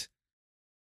that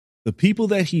the people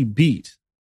that he beat,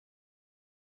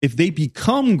 if they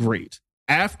become great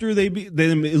after they beat,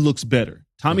 then it looks better.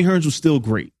 Tommy Hearns was still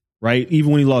great, right?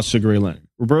 Even when he lost Sugar Ray Leonard.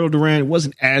 Roberto Duran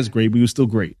wasn't as great, but he was still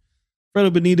great. Fredo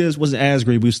Benitez wasn't as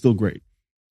great, but he was still great.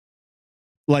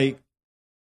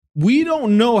 We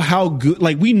don't know how good,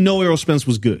 we know Errol Spence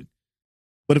was good.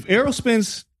 But if Errol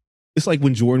Spence, it's like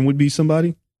when Jordan would beat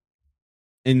somebody.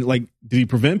 And did he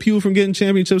prevent people from getting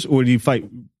championships, or did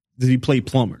he play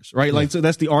plumbers, right? Yeah. So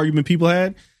that's the argument people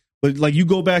had. But you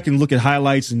go back and look at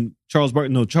highlights, and Charles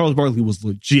Barkley was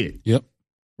legit. Yep.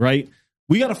 Right?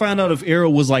 We got to find out if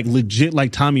Errol was legit,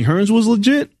 like Tommy Hearns was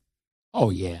legit. Oh,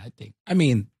 yeah, I think.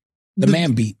 The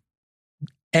man beat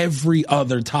every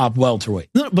other top welterweight.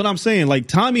 No, but I'm saying,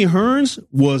 Tommy Hearns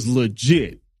was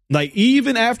legit.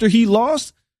 Even after he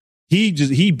lost,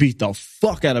 he beat the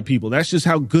fuck out of people. That's just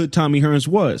how good Tommy Hearns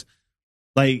was.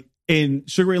 And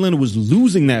Sugar Ray Leonard was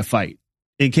losing that fight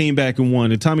and came back and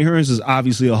won. And Tommy Hearns is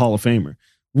obviously a Hall of Famer.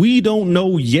 We don't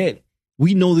know yet.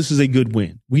 We know this is a good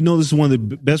win. We know this is one of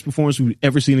the best performances we've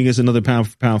ever seen against another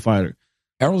pound fighter.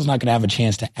 Errol's not going to have a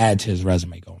chance to add to his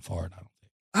resume going forward, I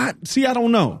don't think. I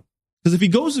don't know. Because if he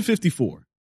goes to 54,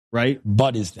 right?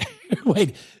 Bud is there.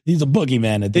 Wait, he's a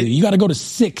boogeyman. You got to go to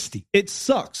 60. It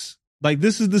sucks.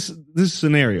 This is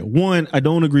scenario. One, I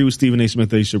don't agree with Stephen A. Smith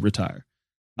that he should retire.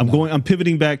 I'm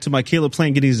pivoting back to my Caleb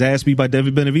Plant getting his ass beat by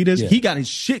David Benavidez. Yeah. He got his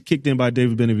shit kicked in by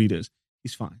David Benavidez.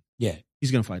 He's fine. Yeah. He's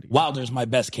going to fight again. Wilder's my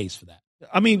best case for that.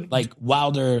 I mean, like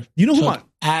Wilder, you know who took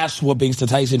ass whoopings to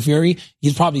Tyson Fury.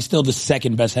 He's probably still the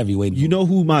second best heavyweight. You know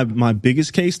who my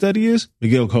biggest case study is?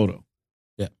 Miguel Cotto.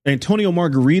 Yeah. Antonio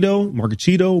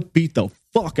Margarito beat the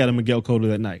fuck out of Miguel Cotto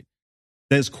that night.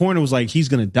 His corner was like, he's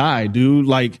gonna die, dude.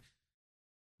 Like,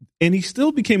 and he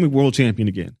still became a world champion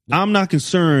again. Yeah. I'm not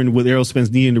concerned with Errol Spence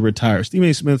needing to retire. Stephen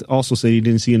A. Smith also said he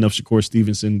didn't see enough Shakur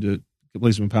Stevenson to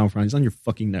place him in pound for pound. He's on your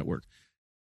fucking network.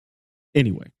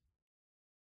 Anyway,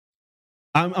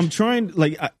 I'm trying,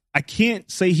 like, I can't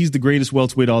say he's the greatest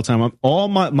welterweight all time.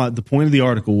 The point of the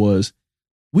article was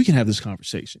we can have this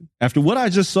conversation after what I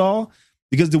just saw,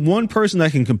 because the one person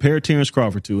that can compare Terrence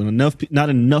Crawford to, and not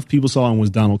enough people saw him, was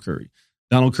Donald Curry.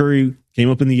 Donald Curry came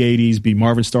up in the 80s, beat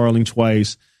Marvin Starling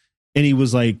twice, and he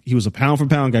was a pound for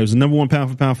pound guy. He was the number one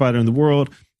pound for pound fighter in the world.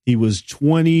 He was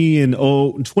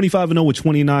 25-0 with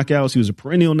 20 knockouts. He was a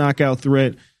perennial knockout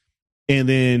threat. And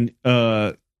then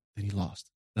he lost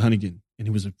the Hunnigan, and he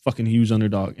was a fucking huge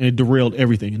underdog, and it derailed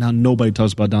everything. And now nobody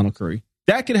talks about Donald Curry.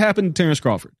 That could happen to Terrence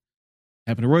Crawford.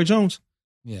 Happened to Roy Jones.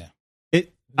 Yeah.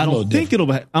 I don't think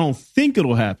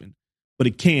it'll happen, but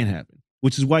it can happen,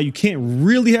 which is why you can't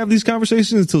really have these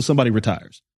conversations until somebody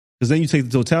retires. Because then you take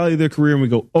the totality of their career and we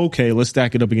go, okay, let's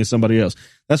stack it up against somebody else.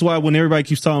 That's why when everybody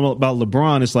keeps talking about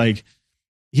LeBron, it's like,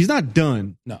 he's not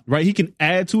done. No. Right? He can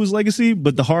add to his legacy,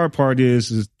 but the hard part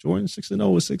is Jordan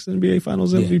 6-0 with 6 NBA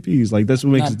Finals MVPs. Like, that's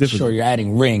what makes it different. Sure, you're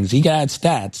adding rings. He can add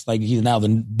stats. Like, he's now the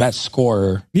best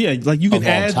scorer. Yeah, like you can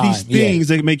add these things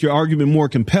that make your argument more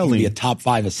compelling. Be a top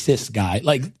 5 assist guy.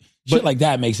 Like, shit like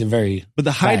that makes it very. But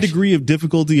the high degree of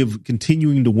difficulty of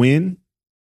continuing to win,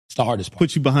 it's the hardest part.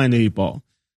 Puts you behind the 8 ball.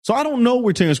 So I don't know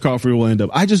where Terrence Crawford will end up.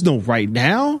 I just know right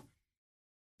now,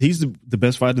 he's the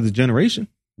best fighter of the generation.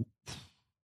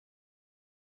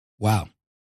 Wow.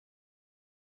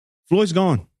 Floyd's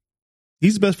gone.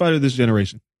 He's the best fighter of this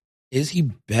generation. Is he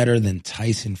better than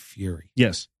Tyson Fury?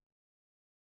 Yes.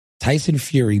 Tyson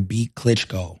Fury beat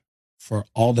Klitschko for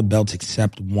all the belts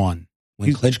except one.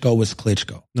 When Klitschko was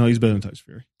Klitschko. No, he's better than Tyson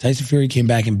Fury. Tyson Fury came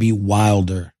back and beat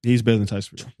Wilder. He's better than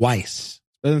Tyson Fury. Twice.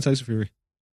 Better than Tyson Fury.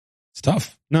 It's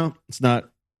tough. No, it's not.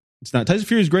 It's not. Tyson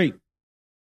Fury is great,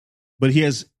 but he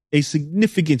has a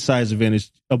significant size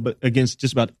advantage against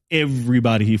just about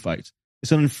everybody he fights.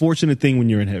 It's an unfortunate thing when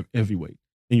you're in heavyweight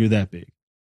and you're that big.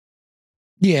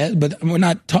 Yeah, but we're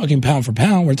not talking pound for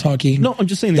pound. We're talking. No, I'm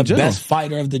just saying the best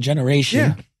fighter of the generation.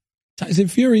 Yeah. Tyson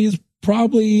Fury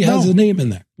has a name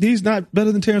in there. He's not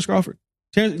better than Terrence Crawford.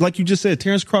 Like you just said,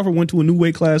 Terrence Crawford went to a new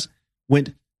weight class,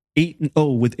 went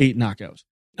 8-0 with 8 knockouts.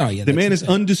 Oh yeah, the man is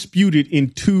undisputed in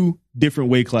 2 different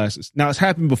weight classes. Now, it's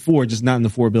happened before, just not in the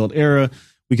 4-belt era.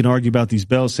 We can argue about these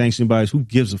belts, sanctioned bodies. Who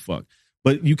gives a fuck?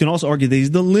 But you can also argue that he's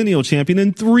the lineal champion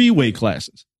in 3 weight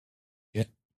classes. Yeah.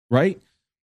 Right?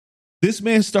 This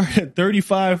man started at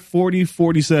 35, 40,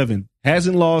 47,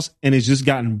 hasn't lost, and has just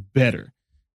gotten better.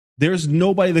 There's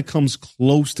nobody that comes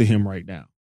close to him right now.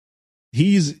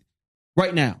 He's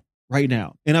right now.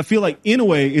 And I feel like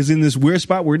Inoue is in this weird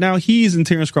spot where now he's in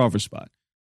Terrence Crawford's spot.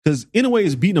 Because Inoue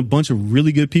is beating a bunch of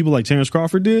really good people like Terrence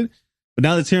Crawford did. But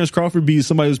now that Terrence Crawford beats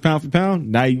somebody who's pound for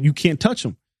pound, now you can't touch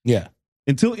him. Yeah.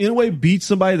 Until Inoue beats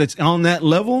somebody that's on that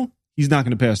level, he's not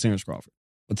going to pass Terrence Crawford.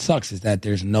 What sucks is that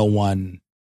there's no one.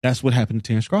 That's what happened to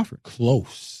Terrence Crawford.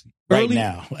 Close.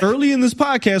 Now. Early in this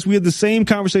podcast, we had the same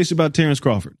conversation about Terrence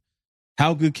Crawford.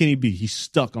 How good can he be? He's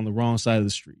stuck on the wrong side of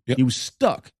the street. Yep. He was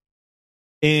stuck.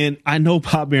 And I know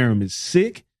Bob Arum is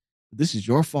sick. But this is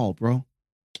your fault, bro.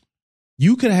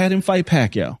 You could have had him fight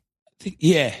Pacquiao.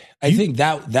 I think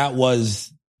that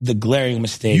was the glaring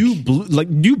mistake. You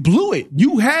blew it.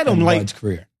 You had him like Bud's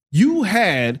career. You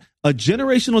had a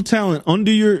generational talent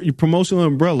under your promotional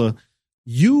umbrella.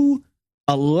 You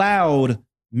allowed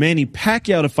Manny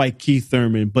Pacquiao to fight Keith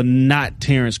Thurman, but not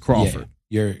Terrence Crawford.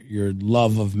 Yeah. Your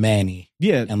love of Manny,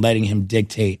 yeah, and letting him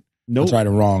dictate what's right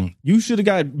or wrong. You should have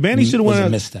got Manny. Should have won a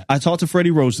misstep. I talked to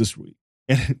Freddie Rose this week,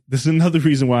 and this is another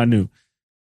reason why I knew.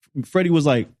 Freddie was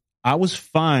like, I was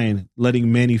fine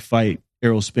letting Manny fight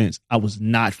Errol Spence. I was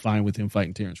not fine with him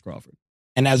fighting Terrence Crawford.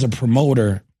 And as a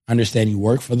promoter, I understand you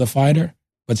work for the fighter,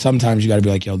 but sometimes you got to be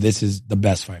like, yo, this is the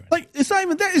best fighter. Like, it's not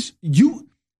even that. It's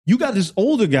you got this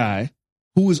older guy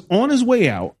who is on his way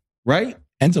out, right?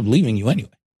 Ends up leaving you anyway.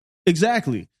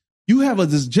 Exactly. You have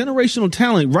this generational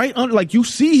talent right under, like you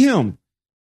see him.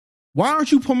 Why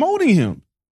aren't you promoting him?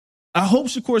 I hope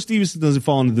Shakur Stevenson doesn't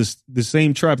fall into the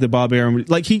same trap that Bob Arum.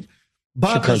 Like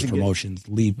Shakur's promotions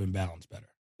leap and bounds better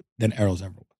than Errol's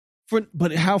ever will.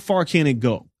 But how far can it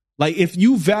go? Like if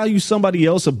you value somebody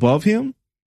else above him,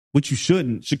 which you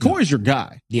shouldn't, Shakur is your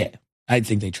guy. Yeah, I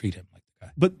think they treat him like the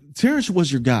guy. But Terrence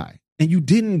was your guy, and you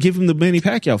didn't give him the Manny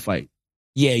Pacquiao fight.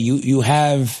 Yeah, you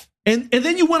have. And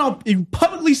then you went up, you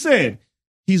publicly said,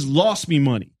 he's lost me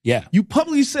money. Yeah. You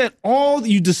publicly said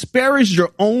you disparaged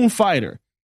your own fighter.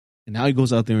 And now he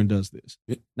goes out there and does this.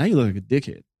 Now you look like a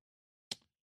dickhead.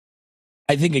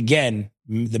 I think, again,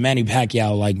 the Manny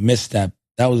Pacquiao misstep,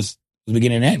 that was the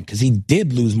beginning and end, because he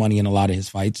did lose money in a lot of his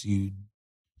fights. You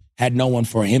had no one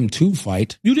for him to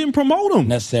fight. You didn't promote him.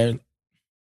 Necessarily.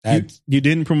 You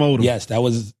didn't promote him. Yes, that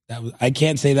was. I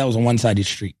can't say that was a one-sided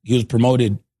street. He was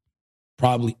promoted.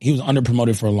 He was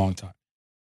under-promoted for a long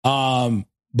time.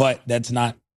 But that's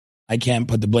not. I can't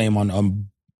put the blame on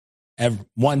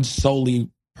one solely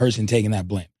person taking that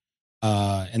blame.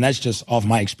 And that's just off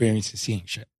my experience of seeing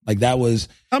shit. That was.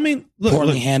 I mean,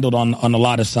 poorly handled on a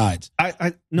lot of sides.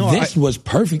 This was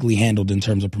perfectly handled in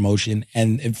terms of promotion,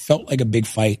 and it felt like a big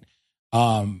fight.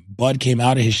 Bud came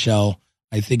out of his shell.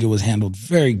 I think it was handled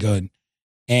very good.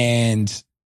 And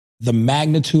the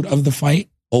magnitude of the fight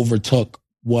overtook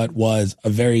what was a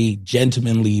very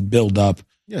gentlemanly build-up.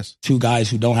 Yes. Two guys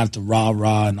who don't have to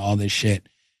rah-rah and all this shit.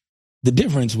 The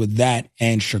difference with that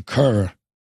and Shakur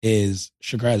is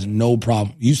Shakur has no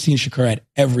problem. You've seen Shakur at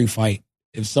every fight.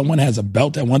 If someone has a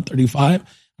belt at 135, I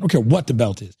don't care what the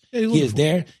belt is. Yeah, he is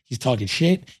there. He's talking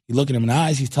shit. He's looking him in the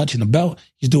eyes. He's touching the belt.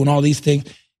 He's doing all these things.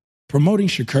 Promoting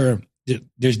Shakur,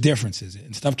 there's differences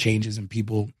and stuff changes and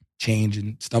people change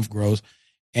and stuff grows.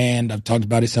 And I've talked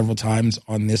about it several times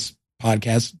on this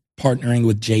podcast, partnering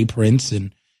with Jay Prince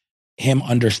and him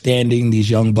understanding these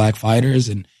young black fighters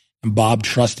and Bob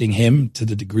trusting him to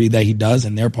the degree that he does,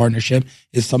 and their partnership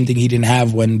is something he didn't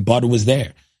have when Bud was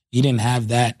there. He didn't have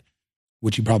that,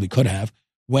 which he probably could have,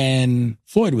 when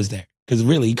Floyd was there. Because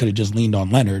really, he could have just leaned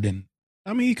on Leonard. And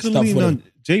he could have leaned on.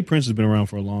 Jay Prince has been around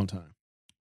for a long time.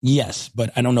 Yes,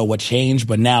 but I don't know what changed,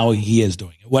 but now he is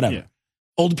doing it. Whatever. Yeah.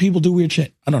 Old people do weird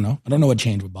shit. I don't know. I don't know what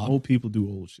changed with Bob. Old people do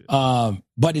old shit.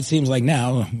 But it seems like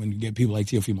now, when you get people like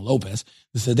Teofimo Lopez,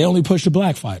 they said they only push the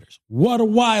black fighters. What a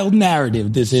wild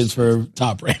narrative this is for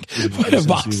Top Rank for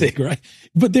boxing, right?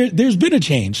 But there's been a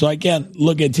change. So I can't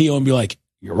look at Teo and be like,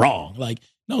 you're wrong.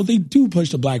 No, they do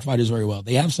push the black fighters very well.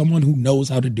 They have someone who knows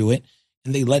how to do it,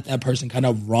 and they let that person kind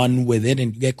of run with it.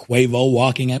 And you get Quavo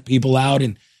walking at people out,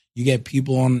 and you get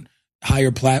people on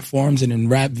higher platforms and in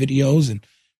rap videos, and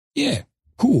yeah,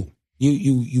 cool.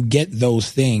 You get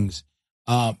those things.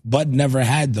 Bud never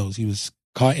had those. He was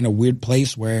caught in a weird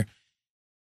place where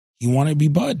he wanted to be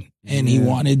Bud, and he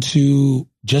wanted to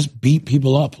just beat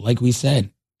people up, like we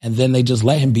said. And then they just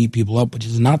let him beat people up, which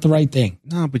is not the right thing.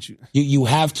 No, but you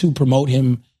have to promote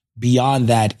him beyond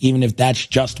that, even if that's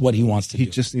just what he wants to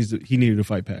do. He needed to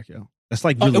fight Pacquiao. That's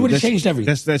really, it would have changed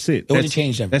everything. That's it. It would have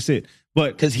changed everything. That's it.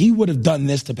 But because he would have done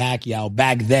this to Pacquiao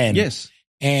back then. Yes.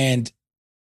 And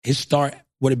his start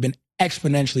would have been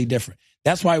exponentially different.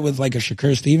 That's why with a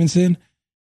Shakur Stevenson,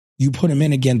 you put him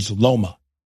in against Loma,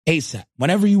 ASAP,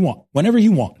 whenever you want, whenever he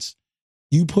wants.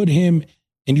 You put him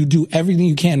and you do everything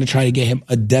you can to try to get him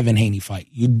a Devin Haney fight.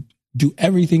 You do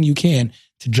everything you can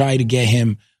to try to get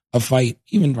him a fight,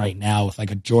 even right now with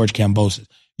a George Kambosos.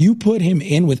 You put him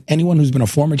in with anyone who's been a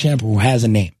former champ who has a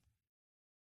name.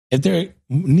 If there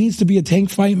needs to be a tank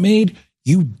fight made,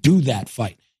 you do that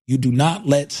fight. You do not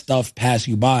let stuff pass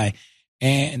you by.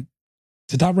 And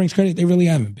to Top Rank's credit, they really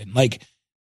haven't been.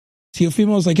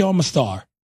 Teofimo was yo, I'm a star.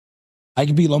 I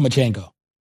can beat Lomachenko.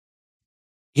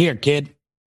 Here, kid.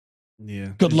 Yeah.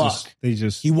 Good luck.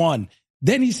 He won.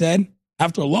 Then he said,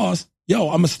 after a loss, yo,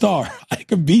 I'm a star. I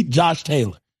could beat Josh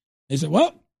Taylor. They said,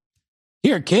 well,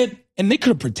 here, kid. And they could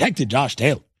have protected Josh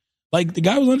Taylor. The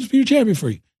guy was undisputed champion for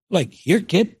you. Here,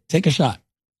 kid, take a shot.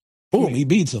 Boom, he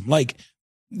beats him.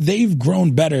 They've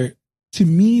grown better. To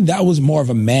me, that was more of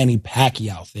a Manny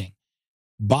Pacquiao thing.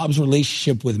 Bob's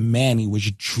relationship with Manny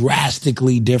was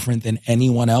drastically different than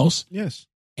anyone else. Yes.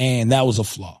 And that was a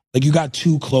flaw. You got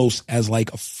too close as a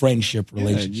friendship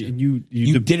relationship.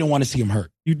 You didn't want to see him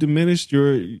hurt. You diminished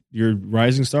your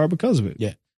rising star because of it.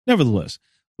 Yeah. Nevertheless,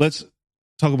 let's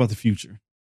talk about the future.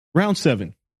 Round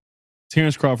 7,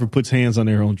 Terrence Crawford puts hands on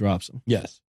Errol and drops him.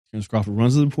 Yes. Terrence Crawford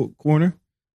runs to the corner,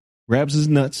 grabs his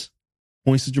nuts,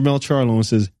 points to Jermell Charlo and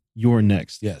says, "You're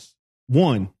next." Yes.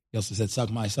 One. He also said, "Suck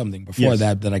my something" before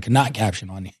that I could not caption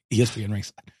on ESPN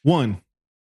Ringside. One.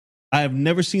 I have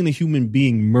never seen a human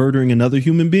being murdering another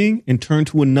human being and turn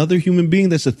to another human being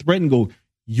that's a threat and go,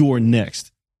 "You're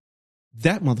next."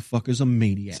 That motherfucker's a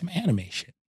maniac. Some anime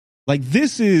shit.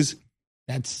 This is...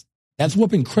 That's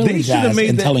whooping Krillin's ass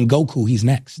and telling Goku he's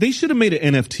next. They should have made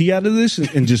an NFT out of this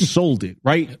and just sold it,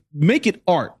 right? Make it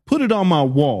art. Put it on my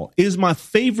wall. It is my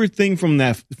favorite thing from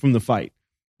the fight.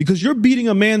 Because you're beating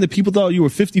a man that people thought you were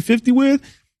 50-50 with.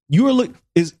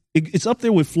 it's up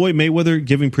there with Floyd Mayweather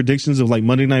giving predictions of like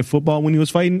Monday Night Football when he was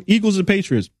fighting Eagles and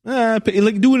Patriots. Like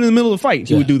do it in the middle of the fight.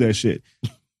 He would do that shit.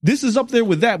 This is up there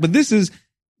with that, but this is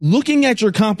looking at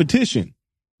your competition,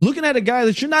 looking at a guy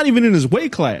that you're not even in his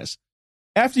weight class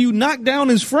after you knock down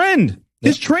his friend,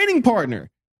 his training partner,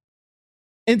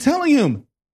 and telling him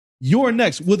you're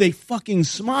next with a fucking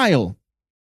smile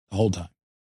the whole time.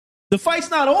 The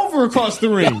fight's not over across the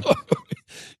ring.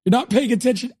 You're not paying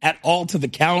attention at all to the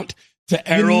count, to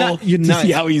Errol, you're to not.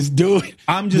 See how he's doing.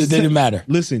 It didn't matter.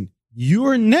 Listen,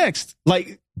 you're next.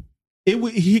 Like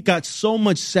he got so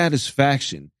much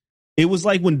satisfaction. It was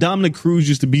like when Dominic Cruz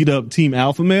used to beat up Team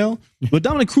Alpha Male, but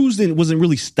Dominic Cruz wasn't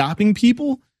really stopping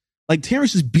people. Like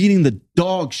Terrence is beating the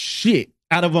dog shit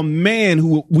out of a man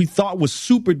who we thought was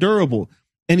super durable,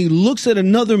 and he looks at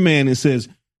another man and says,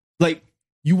 like,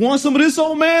 "You want some of this,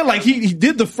 old man?" Like he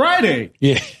did the Friday.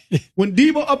 Yeah. When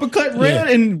Debo uppercut Red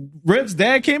and Red's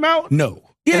dad came out? No.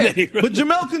 Yeah. But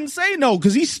Jamel couldn't say no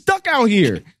because he's stuck out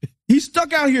here. He's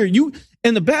stuck out here.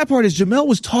 And the bad part is Jamel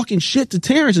was talking shit to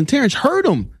Terrence, and Terrence heard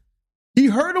him. He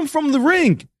heard him from the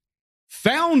ring,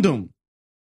 found him,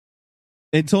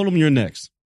 and told him, "You're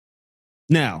next."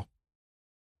 Now,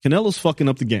 Canelo's fucking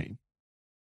up the game.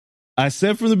 I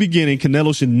said from the beginning,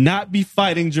 Canelo should not be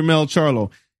fighting Jermell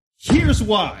Charlo. Here's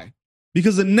why.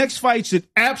 Because the next fight should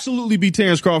absolutely be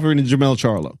Terrence Crawford and Jermell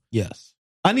Charlo. Yes.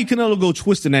 I need Canelo to go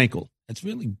twist an ankle. That's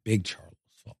really big Charlo's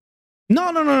fault.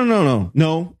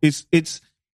 No. It's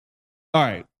all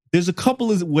right. There's a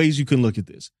couple of ways you can look at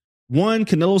this. One,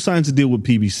 Canelo signs a deal with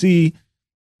PBC.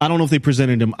 I don't know if they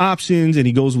presented him options and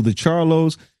he goes with the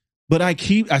Charlos, but I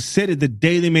said it the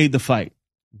day they made the fight.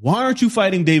 Why aren't you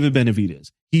fighting David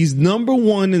Benavidez? He's number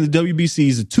one in the WBC.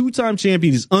 He's a two-time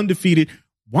champion. He's undefeated.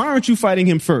 Why aren't you fighting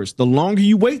him first? The longer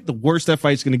you wait, the worse that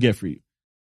fight's going to get for you.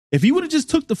 If he would have just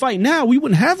took the fight now, we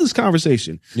wouldn't have this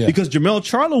conversation because Jermell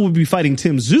Charlo would be fighting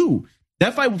Tim Tszyu.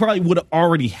 That fight probably would have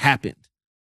already happened.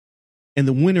 And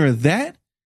the winner of that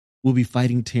will be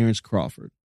fighting Terrence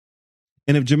Crawford.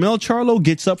 And if Jermell Charlo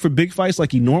gets up for big fights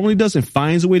like he normally does and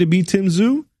finds a way to beat Tim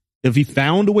Tszyu, if he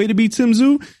found a way to beat Tim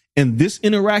Tszyu and this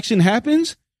interaction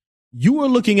happens, you are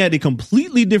looking at a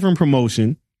completely different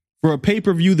promotion for a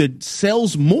pay-per-view that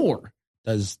sells more.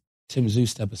 Does Tim Tszyu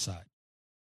step aside?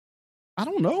 I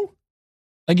don't know.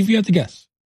 Like if you had to guess.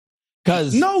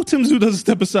 No, Tim Tszyu doesn't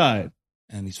step aside.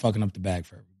 And he's fucking up the bag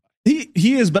for everybody.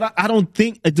 He is, but I don't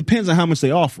think, it depends on how much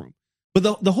they offer him.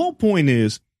 But the whole point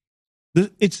is,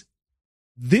 it's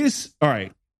this, all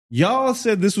right, y'all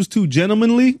said this was too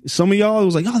gentlemanly. Some of y'all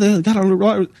was like,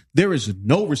 there is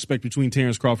no respect between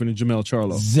Terrence Crawford and Jermell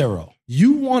Charlo. Zero.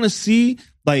 You want to see,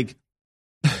 like,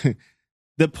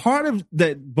 the part of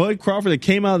that Bud Crawford that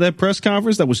came out of that press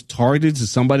conference that was targeted to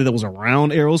somebody that was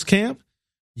around Errol's camp,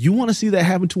 you want to see that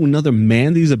happen to another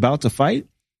man that he's about to fight?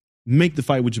 Make the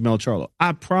fight with Jermell Charlo.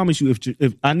 I promise you,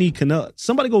 if I need Canelo,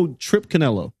 somebody go trip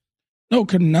Canelo. No,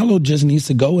 Canelo just needs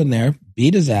to go in there,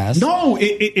 beat his ass. No,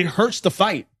 it hurts the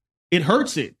fight. It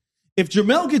hurts it. If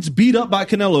Jermell gets beat up by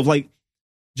Canelo, like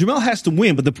Jermell has to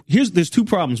win, but there's two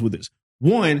problems with this.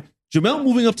 One, Jermell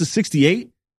moving up to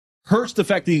 68 hurts the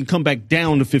fact that he can come back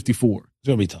down to 54. It's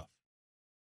gonna be tough.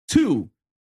 Two,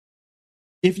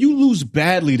 if you lose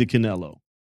badly to Canelo,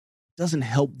 it doesn't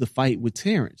help the fight with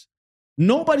Terrence.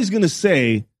 Nobody's gonna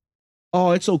say,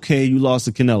 "Oh, it's okay, you lost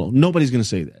to Canelo." Nobody's gonna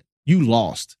say that. You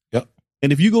lost. Yep.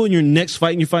 And if you go in your next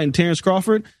fight and you're fighting Terrence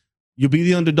Crawford, you'll be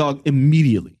the underdog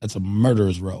immediately. That's a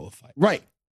murderer's row of fight. Right.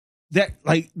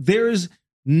 There is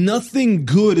nothing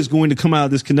good is going to come out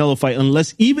of this Canelo fight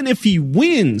unless, even if he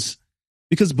wins,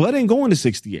 because Bud ain't going to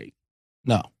 68.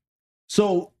 No.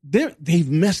 So they've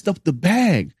messed up the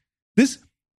bag.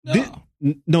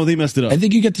 No, they messed it up. I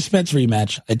think you get the Spence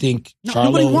rematch. I think Charlo,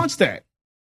 nobody wants that.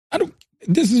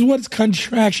 This is what's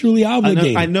contractually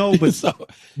obligated. I know, but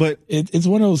but it's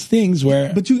one of those things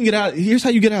where. But you can get out. Here's how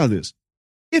you get out of this,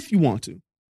 if you want to.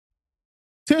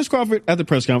 Terrence Crawford at the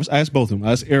press conference, I asked both of them.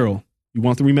 I asked Errol, "You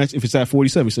want the rematch if it's at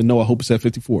 47?" He said, "No, I hope it's at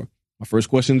 54." My first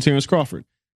question to Terrence Crawford.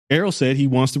 Errol said he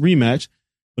wants the rematch,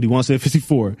 but he wants it at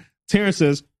 54. Terrence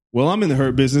says, "Well, I'm in the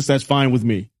hurt business. That's fine with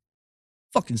me."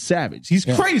 Fucking savage. He's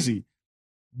crazy.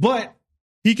 But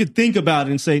he could think about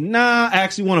it and say, "Nah, I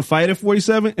actually want to fight at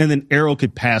 47," and then Errol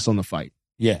could pass on the fight.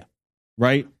 Yeah.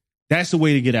 Right? That's the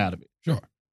way to get out of it. Sure.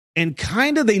 And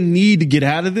kind of they need to get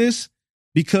out of this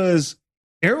because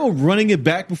Errol running it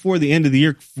back before the end of the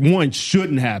year, one,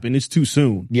 shouldn't happen. It's too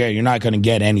soon. Yeah, you're not going to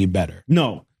get any better.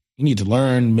 No. You need to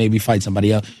learn, maybe fight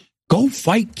somebody else. Go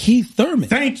fight Keith Thurman.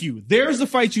 Thank you. There's the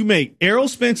fight you make. Errol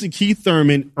Spence and Keith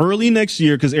Thurman early next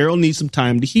year because Errol needs some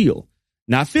time to heal.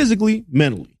 Not physically,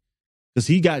 mentally. Because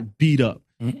he got beat up.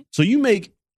 Mm-hmm. So you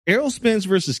make Errol Spence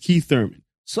versus Keith Thurman.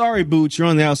 Sorry, Boots, you're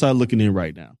on the outside looking in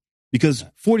right now. Because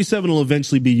 47 will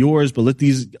eventually be yours, but let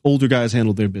these older guys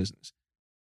handle their business.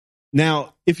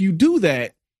 Now, if you do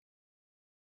that,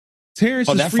 Terrence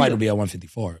is that fight will be at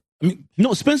 154. I mean,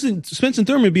 no, Spence and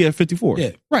Thurman would be at 54.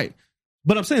 Yeah. Right.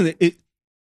 But I'm saying that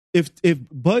if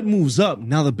Bud moves up,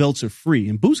 now the belts are free,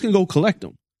 and Boots can go collect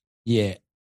them. Yeah.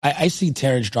 I see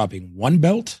Terrence dropping one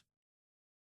belt,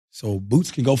 so Boots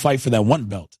can go fight for that one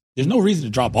belt. There's no reason to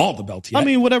drop all the belts yet. I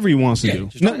mean, whatever he wants to do.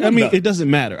 It doesn't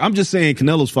matter. I'm just saying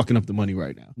Canelo's fucking up the money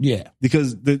right now. Yeah.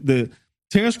 Because the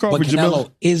Terrence Crawford... But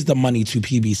Canelo is the money to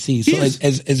PBC. So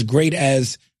as great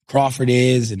as Crawford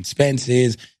is and Spence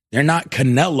is, they're not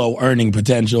Canelo earning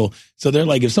potential. So they're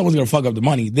like, if someone's going to fuck up the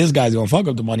money, this guy's going to fuck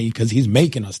up the money because he's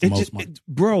making us the most money.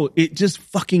 It just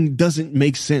fucking doesn't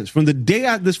make sense. From the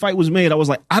day this fight was made, I was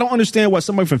like, I don't understand why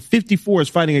somebody from 54 is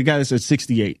fighting a guy that's at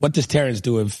 68. What does Terrence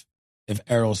do if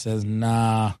Errol says,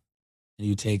 nah, and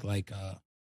you take like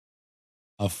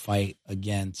a fight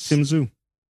against Tim Tszyu?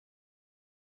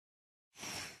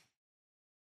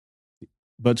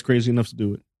 Bud's crazy enough to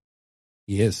do it.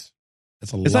 He is.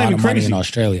 That's a lot of money in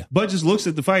Australia. Bud just looks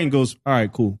at the fight and goes, all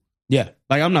right, cool. Yeah.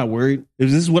 Like, I'm not worried.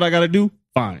 If this is what I got to do,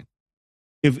 fine.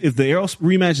 If the Errol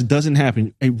rematch doesn't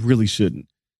happen, it really shouldn't.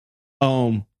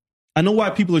 I know why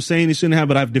people are saying it shouldn't happen,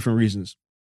 but I have different reasons.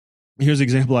 Here's an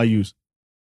example I use.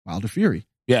 Wilder Fury.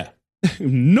 Yeah.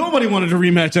 Nobody wanted a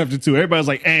rematch after 2. Everybody's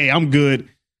like, hey, I'm good.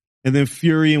 And then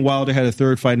Fury and Wilder had a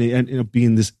third fight, and it ended up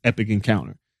being this epic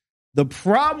encounter. The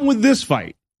problem with this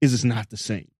fight is it's not the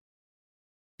same.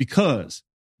 Because,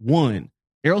 one,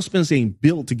 Errol Spence ain't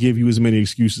built to give you as many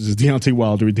excuses as Deontay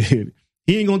Wilder did.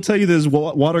 He ain't going to tell you that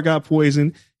water got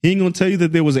poisoned. He ain't going to tell you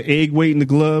that there was an egg weight in the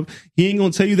glove. He ain't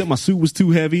going to tell you that my suit was too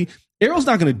heavy. Errol's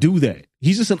not going to do that.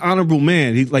 He's just an honorable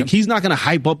man. He's not going to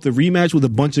hype up the rematch with a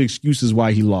bunch of excuses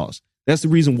why he lost. That's the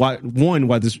reason why, one,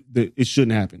 why it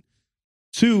shouldn't happen.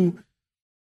 2,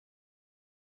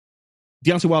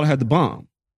 Deontay Wilder had the bomb.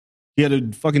 He had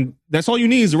a fucking, that's all you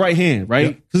need is the right hand,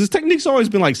 right? Because his technique's always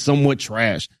been like somewhat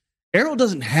trash. Errol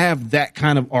doesn't have that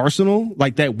kind of arsenal,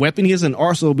 like that weapon. He has an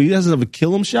arsenal, but he doesn't have a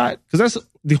kill him shot. Because that's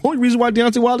the only reason why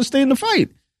Deontay Wilder stayed in the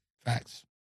fight. Facts.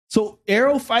 So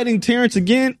Errol fighting Terrence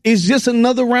again is just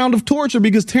another round of torture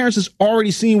because Terrence has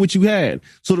already seen what you had.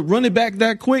 So to run it back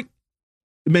that quick,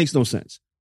 it makes no sense.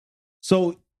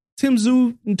 So Tim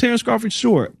Tszyu and Terrence Crawford,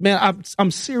 sure. Man,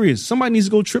 I'm serious. Somebody needs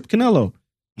to go trip Canelo.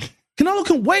 Canelo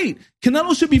can wait.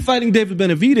 Canelo should be fighting David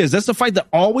Benavidez. That's the fight that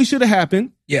always should have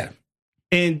happened. Yeah.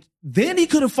 And then he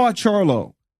could have fought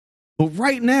Charlo. But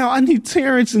right now, I need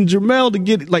Terrence and Jermell to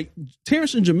get it. Like,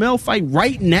 Terrence and Jermell fight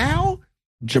right now?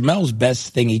 Jermell's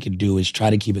best thing he can do is try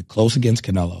to keep it close against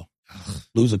Canelo.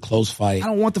 Lose a close fight. I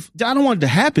don't want it to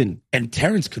happen. And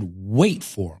Terrence could wait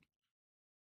for him.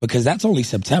 Because that's only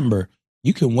September.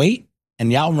 You can wait,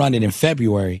 and y'all run it in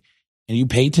February, and you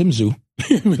pay Tim Tszyu.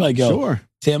 Be like, yo, sure.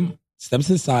 Tim steps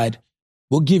aside.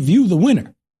 We'll give you the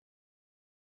winner.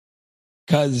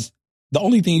 Because the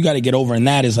only thing you got to get over in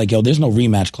that is like, yo, there's no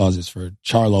rematch clauses for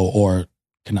Charlo or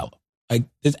Canelo. Like,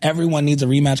 everyone needs a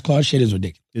rematch clause. Shit is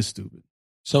ridiculous. It's stupid.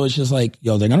 So it's just like,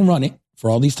 yo, they're going to run it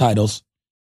for all these titles.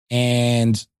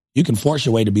 And you can force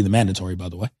your way to be the mandatory, by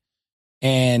the way.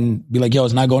 And be like, yo,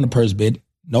 it's not going to purse bid.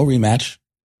 No rematch.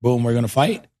 Boom, we're going to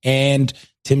fight. And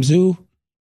Tim Tszyu,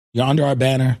 you're under our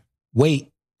banner.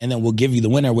 Wait. And then we'll give you the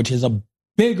winner, which is a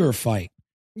bigger fight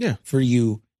for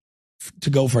you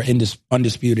to go for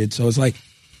undisputed. So it's like,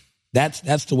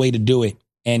 that's the way to do it.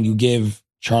 And you give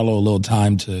Charlo a little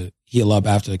time to heal up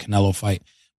after the Canelo fight.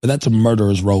 But that's a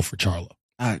murderer's row for Charlo.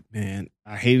 I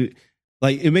hate it.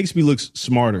 Like, it makes me look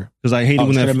smarter because I hate it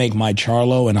when that make my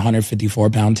Charlo and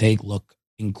 154-pound take look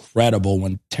incredible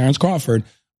when Terrence Crawford,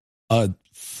 a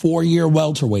 4-year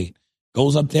welterweight,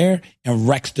 goes up there and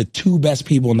wrecks the 2 best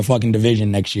people in the fucking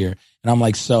division next year. And I'm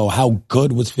like, so how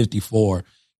good was 54?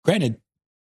 Granted,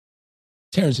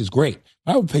 Terrence is great.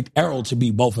 I would pick Errol to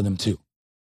beat both of them too.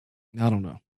 I don't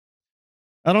know.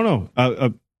 I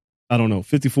don't know.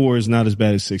 54 is not as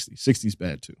bad as 60. 60 is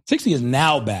bad too. 60 is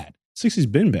now bad. 60's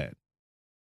been bad.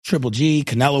 Triple G,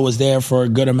 Canelo was there for a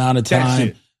good amount of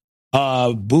time.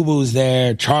 Boo Boo's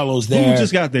there. Charlo's there. Boo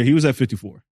just got there. He was at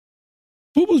 54.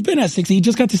 Boo Boo's been at 60. He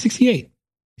just got to 68.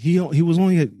 He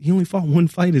only fought 1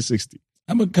 fight at 60.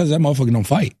 Because that motherfucker don't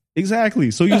fight.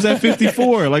 Exactly. So he was at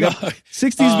 54. Like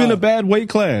 60's been a bad weight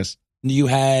class. You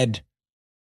had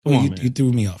you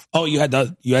threw me off. Oh, you had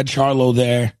Charlo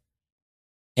there,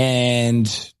 and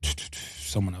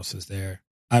someone else is there.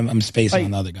 I'm spacing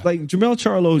on the other guy. Like Jermell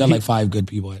Charlo got like 5 good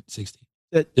people at 60.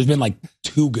 There's been like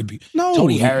 2 good people. No.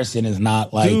 Tony Harrison is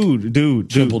not like dude.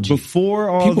 Triple G. Before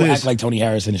all people this, act like Tony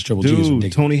Harrison is Triple G. Is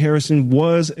ridiculous. Tony Harrison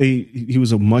was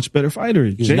a much better fighter.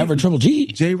 He was never Triple G.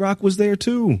 J-Rock was there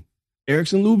too.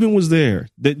 Erickson Lubin was there.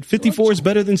 That 54 is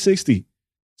better than 60.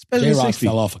 It's better than 60.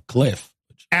 Fell off a cliff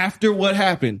after what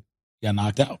happened. Got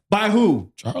knocked out by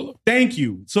who? Charlo. Thank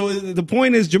you. So the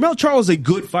point is, Jermell Charlo is a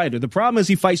good fighter. The problem is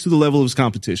he fights to the level of his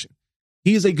competition.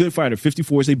 He is a good fighter.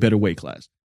 54 is a better weight class.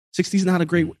 60 is not a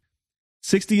great.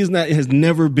 60 is not. It has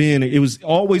never been. It was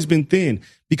always been thin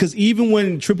because even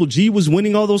when Triple G was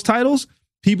winning all those titles,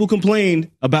 people complained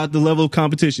about the level of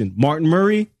competition. Martin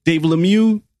Murray, David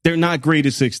Lemieux, they're not great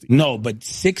at 60. No, but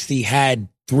 60 had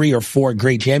 3 or 4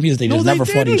 great champions. They just never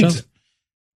fought each other.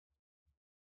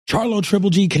 Charlo, Triple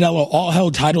G, Canelo all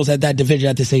held titles at that division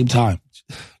at the same time.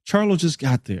 Charlo just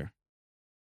got there.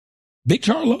 Big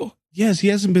Charlo? Yes, he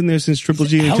hasn't been there since Triple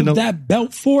G and held Canelo. That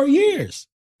belt 4 years.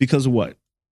 Because of what?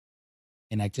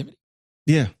 Inactivity.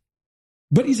 Yeah.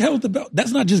 But he's held the belt.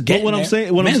 That's not just getting what there. I'm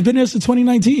saying, Man's been there since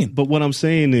 2019. But what I'm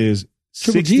saying is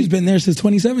Triple G's been there since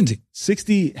 2017.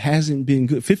 60 hasn't been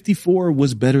good. 54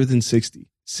 was better than 60.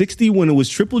 60 when it was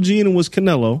Triple G and it was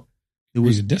Canelo. It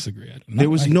was disagree. There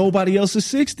was nobody else at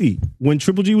 60. When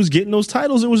Triple G was getting those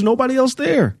titles, there was nobody else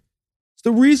there. It's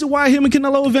the reason why him and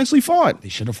Canelo eventually fought. They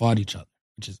should have fought each other,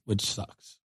 which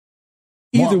sucks.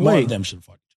 Either way, more of them should have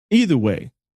fought each other. Either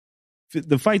way,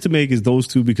 the fight to make is those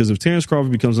two because if Terrence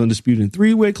Crawford becomes undisputed in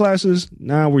 3 weight classes,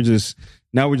 now we're just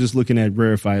looking at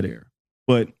rarefied air.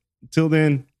 But until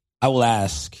then, I will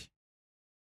ask,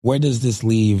 where does this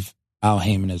leave Al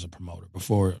Heyman as a promoter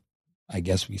before I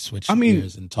guess we switch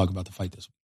gears and talk about the fight this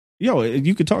week? Yo,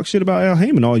 you could talk shit about Al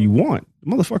Heyman all you want.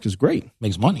 The motherfucker's great.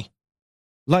 Makes money.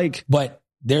 But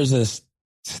there's a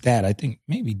stat, I think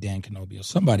maybe Dan Canobio,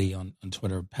 somebody on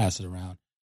Twitter passed it around,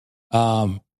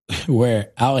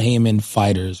 where Al Heyman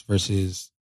fighters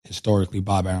versus historically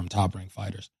Bob Arum top rank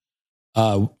fighters,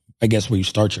 I guess where you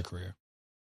start your career.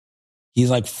 He's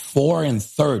like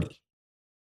 4-30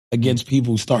 against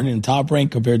people who started in top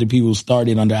rank compared to people who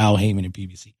started under Al Heyman in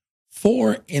PBC.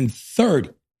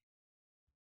 4-30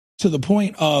 to the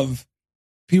point of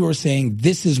people are saying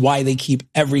this is why they keep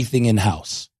everything in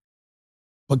house.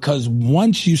 Because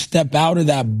once you step out of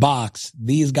that box,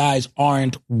 these guys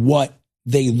aren't what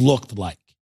they looked like.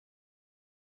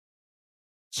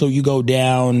 So you go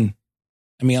down.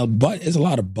 I mean, there's a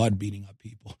lot of Bud beating up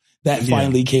people that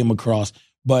finally came across.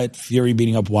 But Fury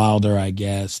beating up Wilder, I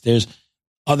guess. There's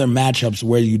other matchups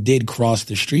where you did cross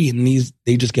the street and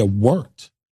they just get worked.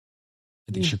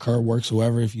 I think Shakur works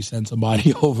whoever if you send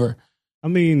somebody over. I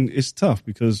mean, it's tough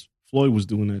because Floyd was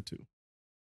doing that too.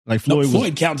 Like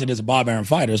Floyd counted as a Bob Arum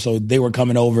fighter, so they were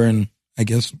coming over and I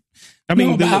guess. I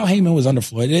mean, Al Heyman was under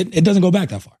Floyd. It doesn't go back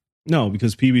that far. No,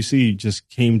 because PBC just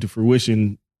came to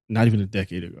fruition not even a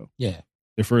decade ago. Yeah.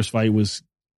 Their first fight was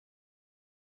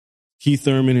Keith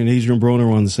Thurman and Adrian Broner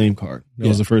were on the same card. That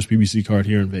was the first PBC card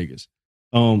here in Vegas.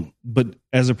 But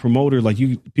as a promoter, like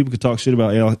people could talk shit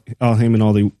about Al Heyman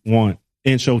all they want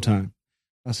and Showtime.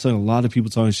 I saw a lot of people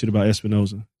talking shit about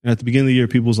Espinoza. And at the beginning of the year,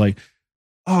 people was like,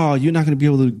 "Oh, you're not going to be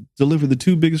able to deliver the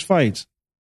 2 biggest fights."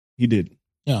 He did.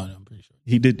 Yeah, I'm pretty sure.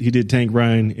 He did Tank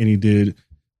Ryan and he did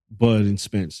Bud and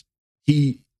Spence.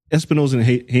 Espinoza and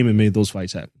Heyman made those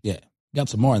fights happen. Yeah. Got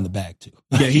some more in the bag too.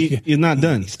 Yeah, he's not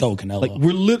done. He stole Canelo. Like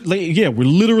we're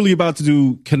literally about to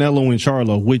do Canelo and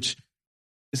Charlo, which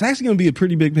is actually going to be a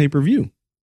pretty big pay-per-view.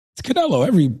 It's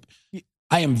Canelo.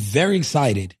 I am very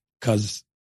excited because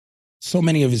so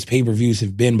many of his pay-per-views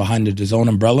have been behind the DAZN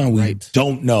umbrella, and we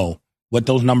don't know what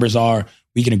those numbers are.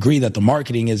 We can agree that the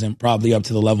marketing isn't probably up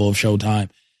to the level of Showtime.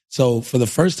 So for the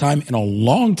first time in a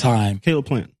long time, Caleb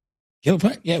Plant,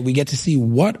 yeah, we get to see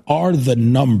what are the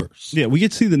numbers. Yeah, we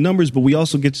get to see the numbers, but we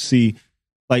also get to see,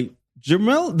 like, the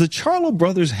Charlo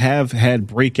brothers have had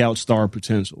breakout star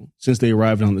potential since they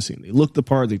arrived on the scene. They looked the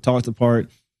part, they talked the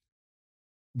part.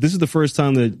 This is the first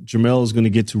time that Jermell is going to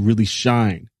get to really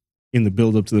shine in the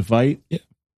build-up to the fight. Yeah.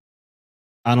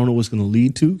 I don't know what's going to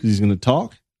lead to because he's going to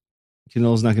talk.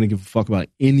 Canelo's not going to give a fuck about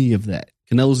any of that.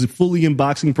 Canelo's fully in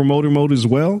boxing promoter mode as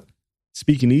well.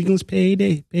 Speaking English,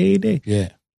 payday. Yeah.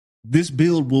 This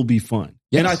build will be fun.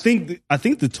 Yes. And I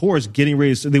think the tour is getting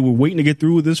ready. So they were waiting to get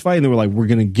through with this fight, and they were like, we're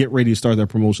going to get ready to start that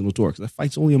promotional tour. Because that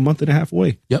fight's only a month and a half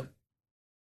away. Yep.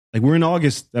 Like, we're in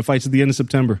August. That fight's at the end of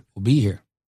September. We'll be here.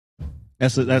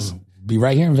 We'll be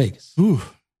right here in Vegas. Whew.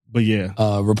 But yeah.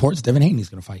 Reports Devin Haney's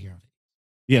going to fight here in Vegas.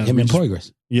 Yeah. Him and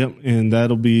Poygas. Yep. And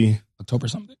that'll be October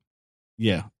something?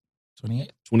 Yeah.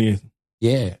 28th.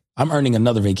 Yeah. I'm earning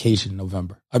another vacation in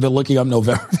November. I've been looking up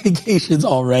November vacations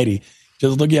already.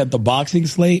 Just looking at the boxing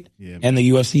slate and the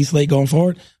UFC slate going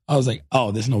forward. I was like,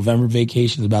 oh, this November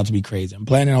vacation is about to be crazy. I'm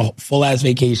planning a full ass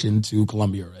vacation to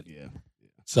Colombia already. Yeah.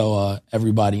 So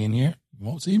everybody in here, you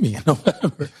won't see me in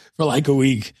November for like a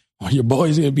week. Your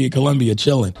boy's going to be in Colombia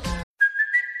chilling.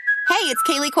 Hey, it's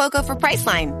Kaylee Cuoco for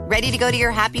Priceline. Ready to go to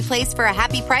your happy place for a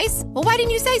happy price? Well, why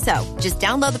didn't you say so? Just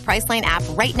download the Priceline app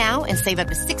right now and save up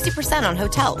to 60% on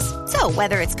hotels. So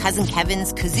whether it's Cousin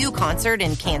Kevin's Kazoo Concert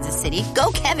in Kansas City,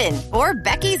 go Kevin, or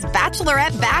Becky's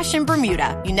Bachelorette Bash in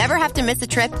Bermuda, you never have to miss a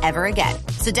trip ever again.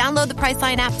 So download the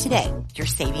Priceline app today. Your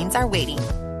savings are waiting.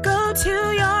 Go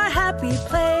to your happy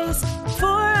place for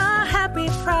a happy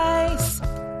price.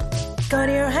 Go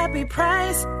to your happy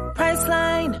price,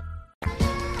 Priceline.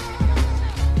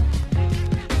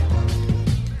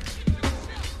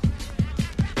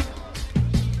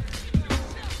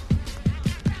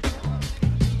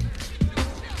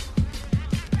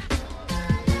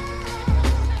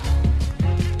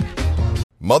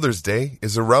 Mother's Day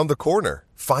is around the corner.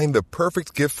 Find the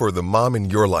perfect gift for the mom in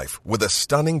your life with a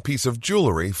stunning piece of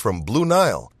jewelry from Blue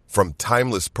Nile. From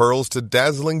timeless pearls to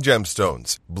dazzling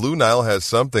gemstones, Blue Nile has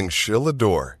something she'll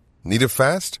adore. Need it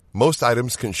fast? Most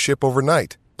items can ship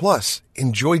overnight. Plus,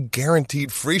 enjoy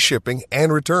guaranteed free shipping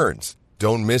and returns.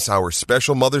 Don't miss our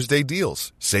special Mother's Day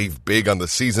deals. Save big on the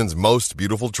season's most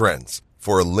beautiful trends.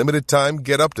 For a limited time,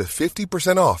 get up to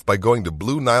 50% off by going to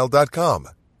BlueNile.com.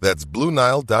 That's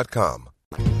BlueNile.com.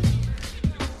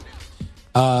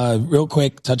 Real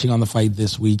quick, touching on the fight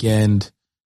this weekend.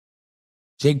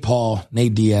 Jake Paul,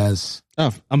 Nate Diaz.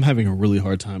 I'm having a really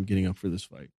hard time getting up for this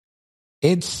fight.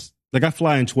 It's like I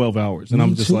fly in 12 hours and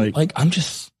I'm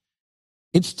just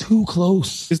it's too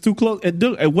close. It's too close. And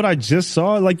what I just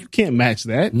saw, like, you can't match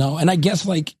that. No, and I guess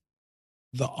like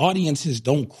the audiences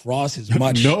don't cross as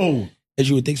much no. as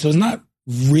you would think. So it's not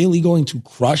really going to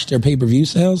crush their pay-per-view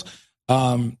sales.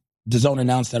 DAZN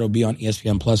announced that it'll be on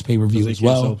ESPN Plus pay-per-view as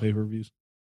well. Sell pay-per-views.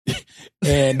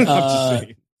 And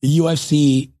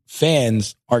UFC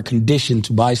fans are conditioned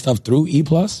to buy stuff through E+.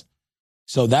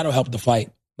 So that'll help the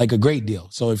fight like a great deal.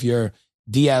 So if you're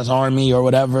Diaz Army or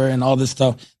whatever and all this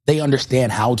stuff, they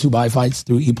understand how to buy fights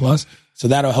through E+. So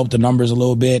that'll help the numbers a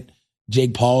little bit.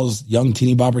 Jake Paul's young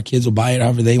teeny bopper kids will buy it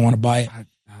however they want to buy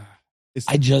it.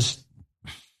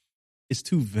 It's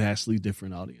two vastly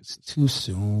different audiences. Too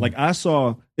soon. Like it's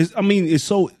so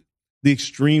the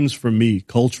extremes for me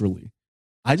culturally.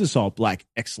 I just saw black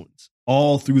excellence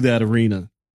all through that arena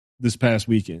this past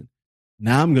weekend.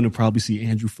 Now I'm going to probably see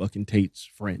Andrew fucking Tate's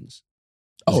friends.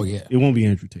 Oh, yeah. It won't be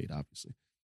Andrew Tate, obviously.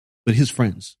 But his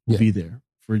friends will be there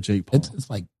for Jake Paul. It's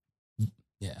like,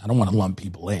 yeah, I don't want to lump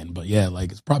people in, but yeah,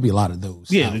 like it's probably a lot of those.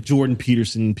 Yeah, the Jordan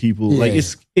Peterson people. Yeah. Like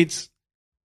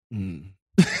and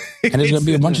there's going to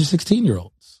be a bunch of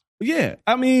 16-year-olds. Yeah.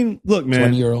 I mean, look,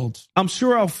 man. 20-year-olds. I'm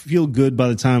sure I'll feel good by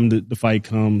the time the fight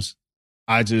comes.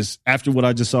 After what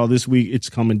I just saw this week, it's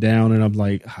coming down, and I'm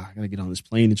like, I got to get on this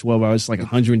plane in 12 hours. It's like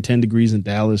 110 degrees in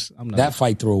Dallas. That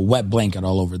fight threw a wet blanket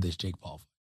all over this Jake Paul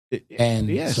fight. And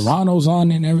Serrano's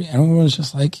on, and everyone's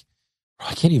just like, bro,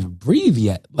 I can't even breathe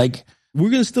yet. Like,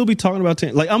 we're going to still be talking about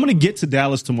I'm going to get to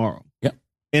Dallas tomorrow. Yep.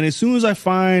 And as soon as I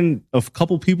find a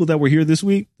couple people that were here this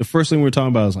week, the first thing we're talking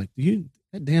about is like,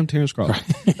 that damn Terrence Crawford.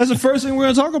 That's the first thing we're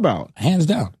going to talk about. Hands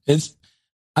down.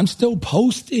 I'm still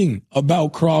posting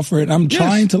about Crawford. I'm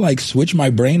trying to like switch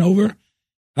my brain over.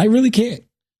 I really can't.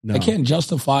 No. I can't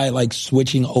justify like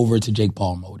switching over to Jake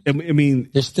Paul mode. I mean,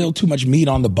 there's still too much meat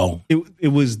on the bone.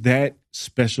 It was that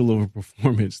special of a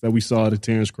performance that we saw at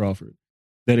Terrence Crawford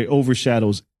that it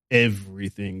overshadows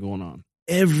everything going on.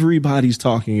 Everybody's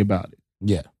talking about it.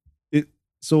 Yeah.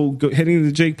 Heading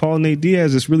into Jake Paul and Nate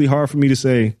Diaz, it's really hard for me to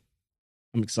say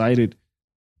I'm excited.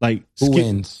 Like, who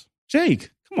wins?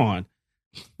 Jake, come on.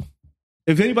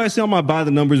 If anybody saw my By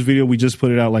the Numbers video, we just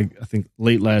put it out like I think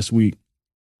late last week.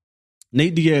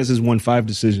 Nate Diaz has won 5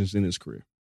 decisions in his career.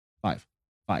 5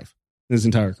 in his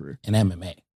entire career. In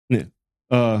MMA.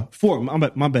 Yeah. 4.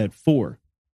 My bad. 4.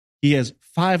 He has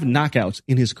 5 knockouts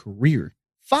in his career.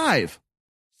 5.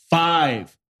 And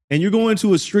you're going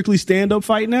to a strictly stand-up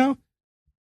fight now?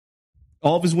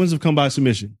 All of his wins have come by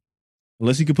submission.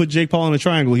 Unless he could put Jake Paul in a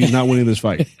triangle, he's not winning this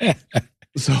fight.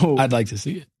 So I'd like to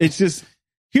see it. It's just,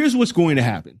 here's what's going to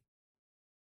happen.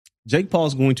 Jake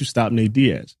Paul's going to stop Nate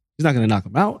Diaz. He's not going to knock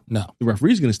him out. No. The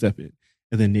referee's going to step in.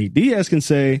 And then Nate Diaz can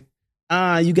say,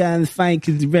 you got in the fight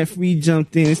because the referee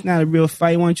jumped in. It's not a real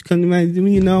fight. Why don't you come to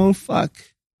me? Fuck.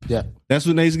 Yeah. That's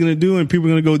what Nate's going to do. And people are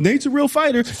going to go, Nate's a real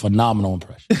fighter. It's a phenomenal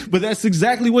impression. But that's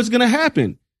exactly what's going to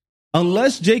happen.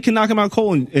 Unless Jake can knock him out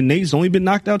cold. And Nate's only been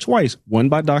knocked out twice. One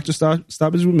by doctor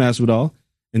stoppage with Masvidal.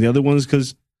 And the other one is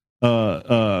because it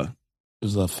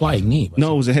was a flying knee.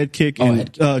 No, it was a head kick.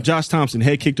 And Josh Thompson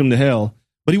head kicked him to hell.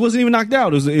 But he wasn't even knocked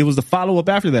out. It was the follow-up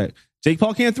after that. Jake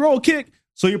Paul can't throw a kick,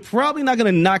 so you're probably not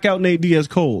going to knock out Nate Diaz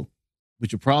cold.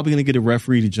 But you're probably going to get a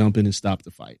referee to jump in and stop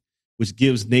the fight, which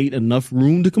gives Nate enough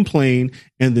room to complain.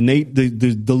 And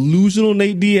the delusional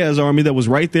Nate Diaz army that was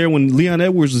right there when Leon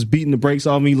Edwards was beating the brakes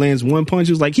off him, he lands one punch.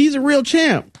 He was like, he's a real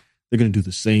champ. They're going to do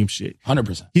the same shit.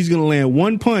 100%. He's going to land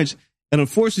one punch, and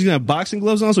unfortunately, he's going to have boxing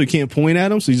gloves on, so he can't point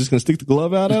at him. So he's just going to stick the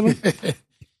glove out at him.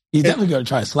 He's definitely going to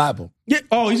try to slap him. Yeah.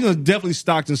 Oh, he's going to definitely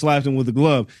Stockton slap him with the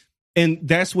glove. And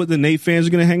that's what the Nate fans are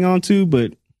going to hang on to,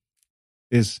 but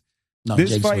it's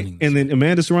this Jake's fight, winning. and then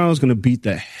Amanda Serrano is going to beat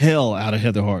the hell out of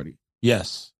Heather Hardy.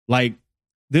 Yes. Like,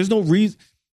 there's no reason.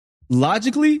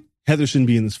 Logically, Heather shouldn't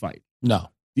be in this fight. No.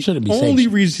 You shouldn't be The saying only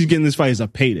shit. reason she's getting this fight is a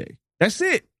payday. That's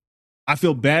it. I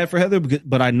feel bad for Heather,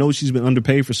 but I know she's been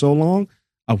underpaid for so long.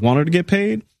 I want her to get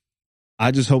paid.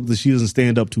 I just hope that she doesn't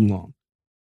stand up too long.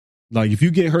 Like, if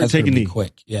you get hurt, That's take a gonna be knee.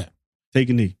 quick. Yeah. Take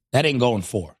a knee. That ain't going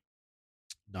 4.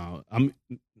 No,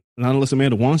 not unless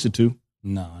Amanda wants it to.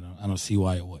 No, I don't see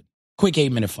why it would. Quick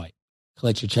 8-minute fight.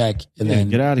 Collect your check and Yeah, then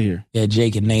get out of here. Yeah,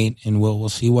 Jake and Nate, and we'll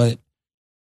see what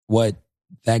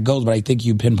that goes. But I think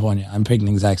you pinpointed. I'm picking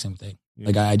the exact same thing. Yeah.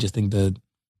 Like I just think the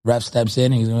ref steps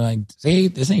in and he's like, "See,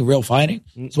 this ain't real fighting.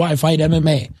 That's why I fight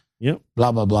MMA." Yep.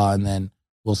 Blah blah blah, and then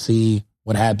we'll see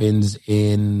what happens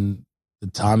in the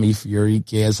Tommy Fury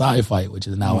KSI fight, which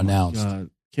is now announced.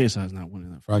 KSI is not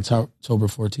winning that for October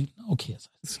 14th. No, KSI.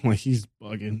 It's like he's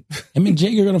bugging. Him and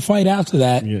Jake are going to fight after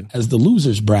that as the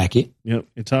losers bracket. Yep.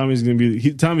 And Tommy's going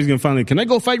to finally, can I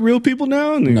go fight real people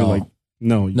now? And you're like,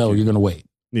 no. You're going to wait.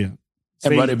 Yeah.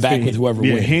 And run it back with whoever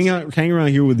wins. Hang around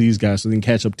here with these guys so they can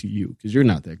catch up to you because you're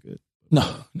not that good. No.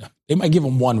 They might give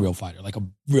him one real fighter, like a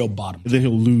real bottom. And then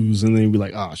he'll lose and then he'll be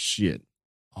like, oh, shit.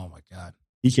 Oh, my God.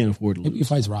 He can't afford to lose. Maybe he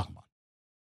fights Rockman.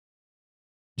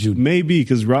 Maybe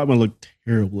because Rodman looked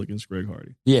terrible against Greg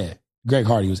Hardy. Yeah. Greg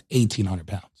Hardy was 1,800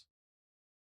 pounds.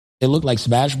 It looked like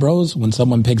Smash Bros. When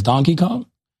someone picks Donkey Kong.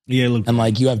 Yeah, it looked and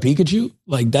like you have Pikachu.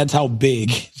 Like that's how big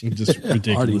just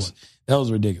ridiculous. Hardy was. That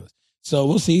was ridiculous. So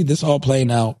we'll see. This all playing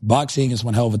out. Boxing is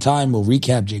one hell of a time. We'll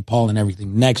recap Jake Paul and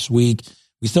everything next week.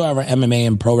 We still have our MMA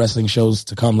and pro wrestling shows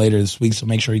to come later this week. So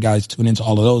make sure you guys tune into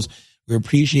all of those. We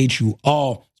appreciate you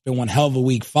all. It's been one hell of a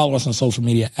week. Follow us on social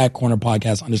media at Corner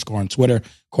Podcast _ on Twitter,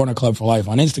 Corner Club for Life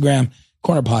on Instagram,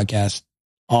 Corner Podcast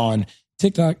on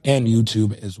TikTok and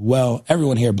YouTube as well.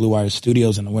 Everyone here at Blue Wire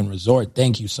Studios and the Wynn Resort,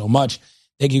 thank you so much.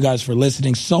 Thank you guys for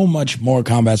listening. So much more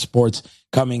combat sports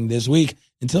coming this week.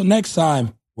 Until next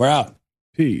time, we're out.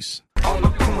 Peace.